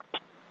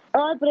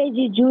 All praise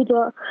is due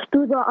to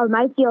the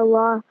Almighty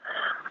Allah,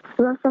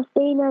 the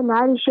sustainer,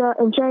 nourisher,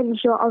 and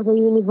cherisher of the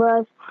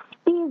universe.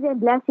 Peace and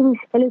blessings,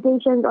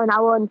 salutations on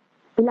our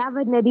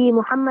beloved Nabi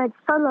Muhammad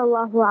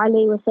sallallahu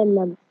alayhi wa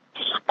sallam.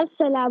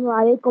 Assalamu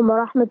alaikum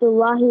wa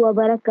rahmatullahi wa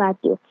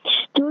barakatuh.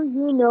 Do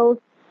you know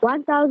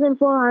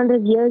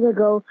 1,400 years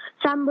ago,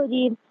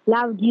 somebody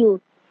loved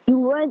you. You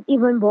weren't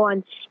even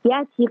born,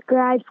 yet he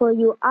cried for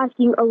you,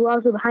 asking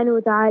Allah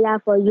subhanahu wa ta'ala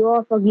for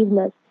your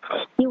forgiveness.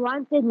 He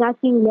wanted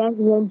nothing less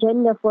than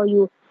Jannah for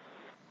you.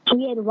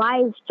 He had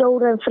wives,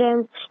 children,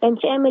 friends, and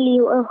family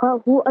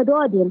who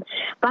adored him.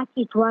 But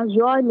it was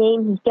your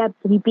name he kept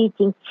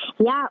repeating.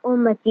 Ya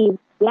Ummati,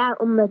 Ya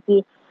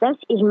Ummati. This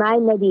is my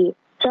Nabi,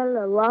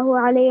 sallallahu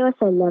alayhi wa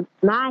sallam,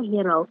 my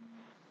hero.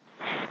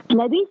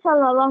 Nabi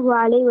sallallahu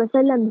alayhi wa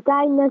sallam's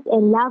kindness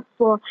and love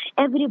for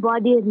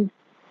everybody is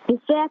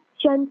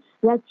reflection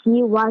that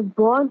he was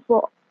born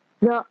for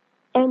the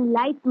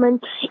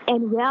enlightenment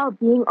and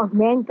well-being of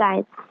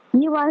mankind.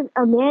 He was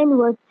a man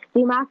with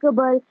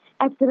remarkable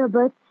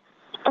attributes,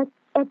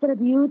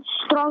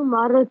 strong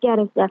moral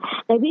character.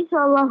 Nabi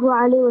sallallahu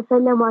alayhi wa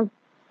sallam was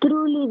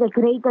truly the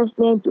greatest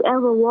man to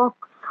ever walk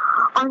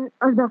on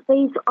the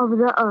face of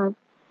the earth.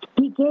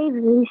 He gave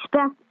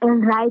respect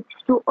and rights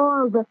to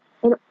all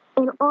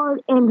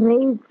and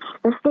raised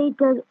the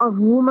status of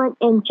women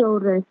and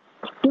children.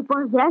 He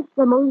possessed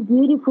the most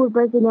beautiful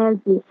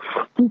personality.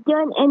 He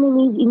turned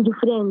enemies into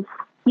friends.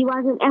 He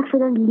was an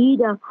excellent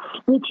leader,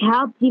 which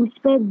helped him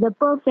spread the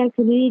perfect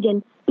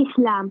religion,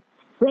 Islam.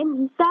 When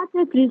he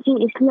started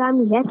preaching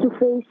Islam, he had to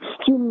face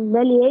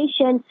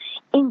humiliation,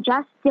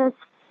 injustice,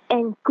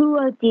 and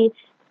cruelty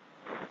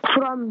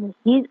from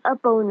his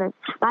opponents,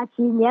 but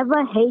he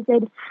never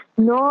hated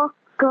nor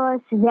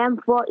cursed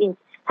them for it.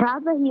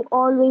 Rather, he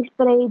always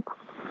prayed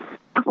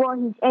for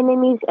his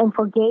enemies and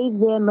forgave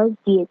their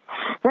misdeeds.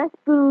 This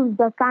proves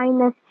the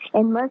kindness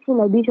and mercy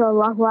Nabi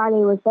sallallahu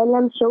alayhi wa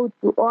sallam showed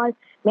to all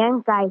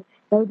mankind.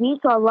 Nabi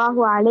sallallahu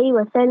alayhi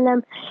wa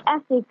sallam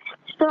ethics,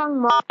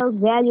 strong moral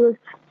values,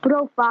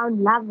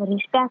 profound love,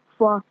 respect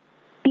for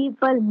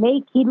people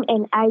make him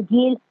an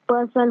ideal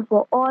person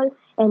for all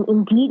and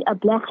indeed a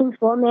blessing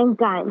for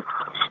mankind.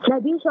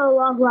 Nabi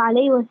sallallahu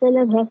alayhi wa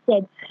sallam has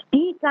said,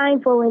 be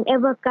kind, for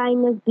whenever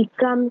kindness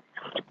becomes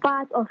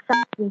part of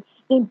something,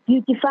 it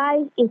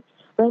beautifies it.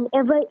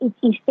 Whenever it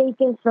is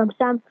taken from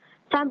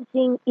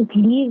something, it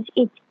leaves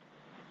it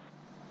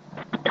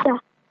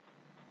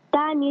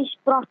tarnished.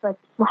 Prophet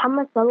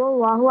Muhammad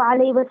sallallahu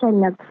alayhi wa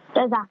sallam.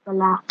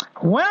 Jazakallah.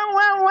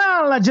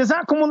 Well,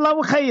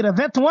 Jazakumullahu khair.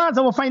 That was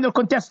our final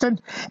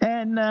contestant,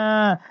 and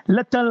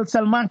little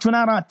Salman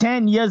Chunara,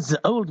 10 years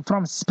old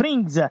from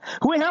Springs.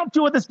 Who helped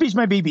you with the speech,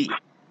 my baby?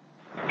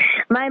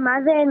 My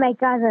mother and my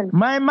cousin.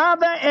 My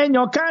mother and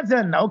your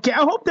cousin. Okay,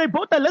 I hope they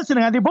both are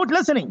listening. Are they both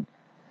listening?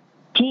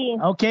 Gee.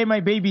 Okay, my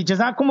baby.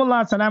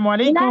 Jazakumullah. Assalamu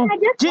alaikum. I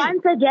just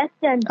one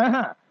suggestion.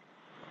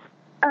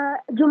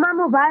 Juma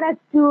Mubarak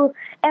to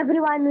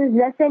everyone who's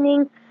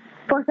listening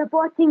for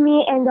supporting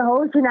me and the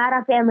whole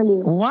Chunara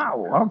family.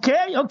 Wow.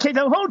 Okay.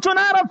 The whole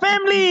Chunara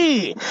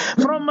family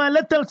from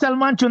little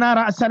Salman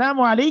Chunara.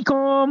 Assalamu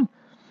alaikum.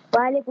 Wa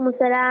alaikum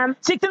assalam.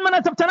 16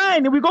 minutes after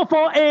 9. We go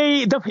for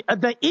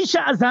the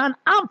Isha Azan.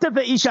 After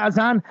the Isha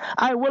Azan,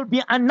 I will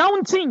be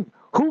announcing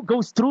who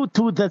goes through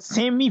to the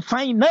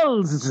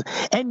semi-finals.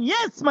 And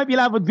yes, my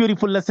beloved,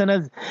 beautiful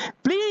listeners,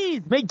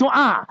 please make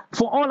dua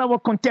for all our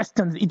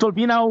contestants. It will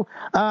be now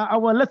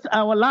our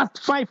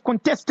last 5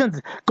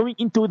 contestants going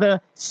into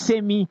the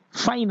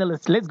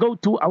semi-finalists. Let's go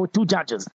to our 2 judges.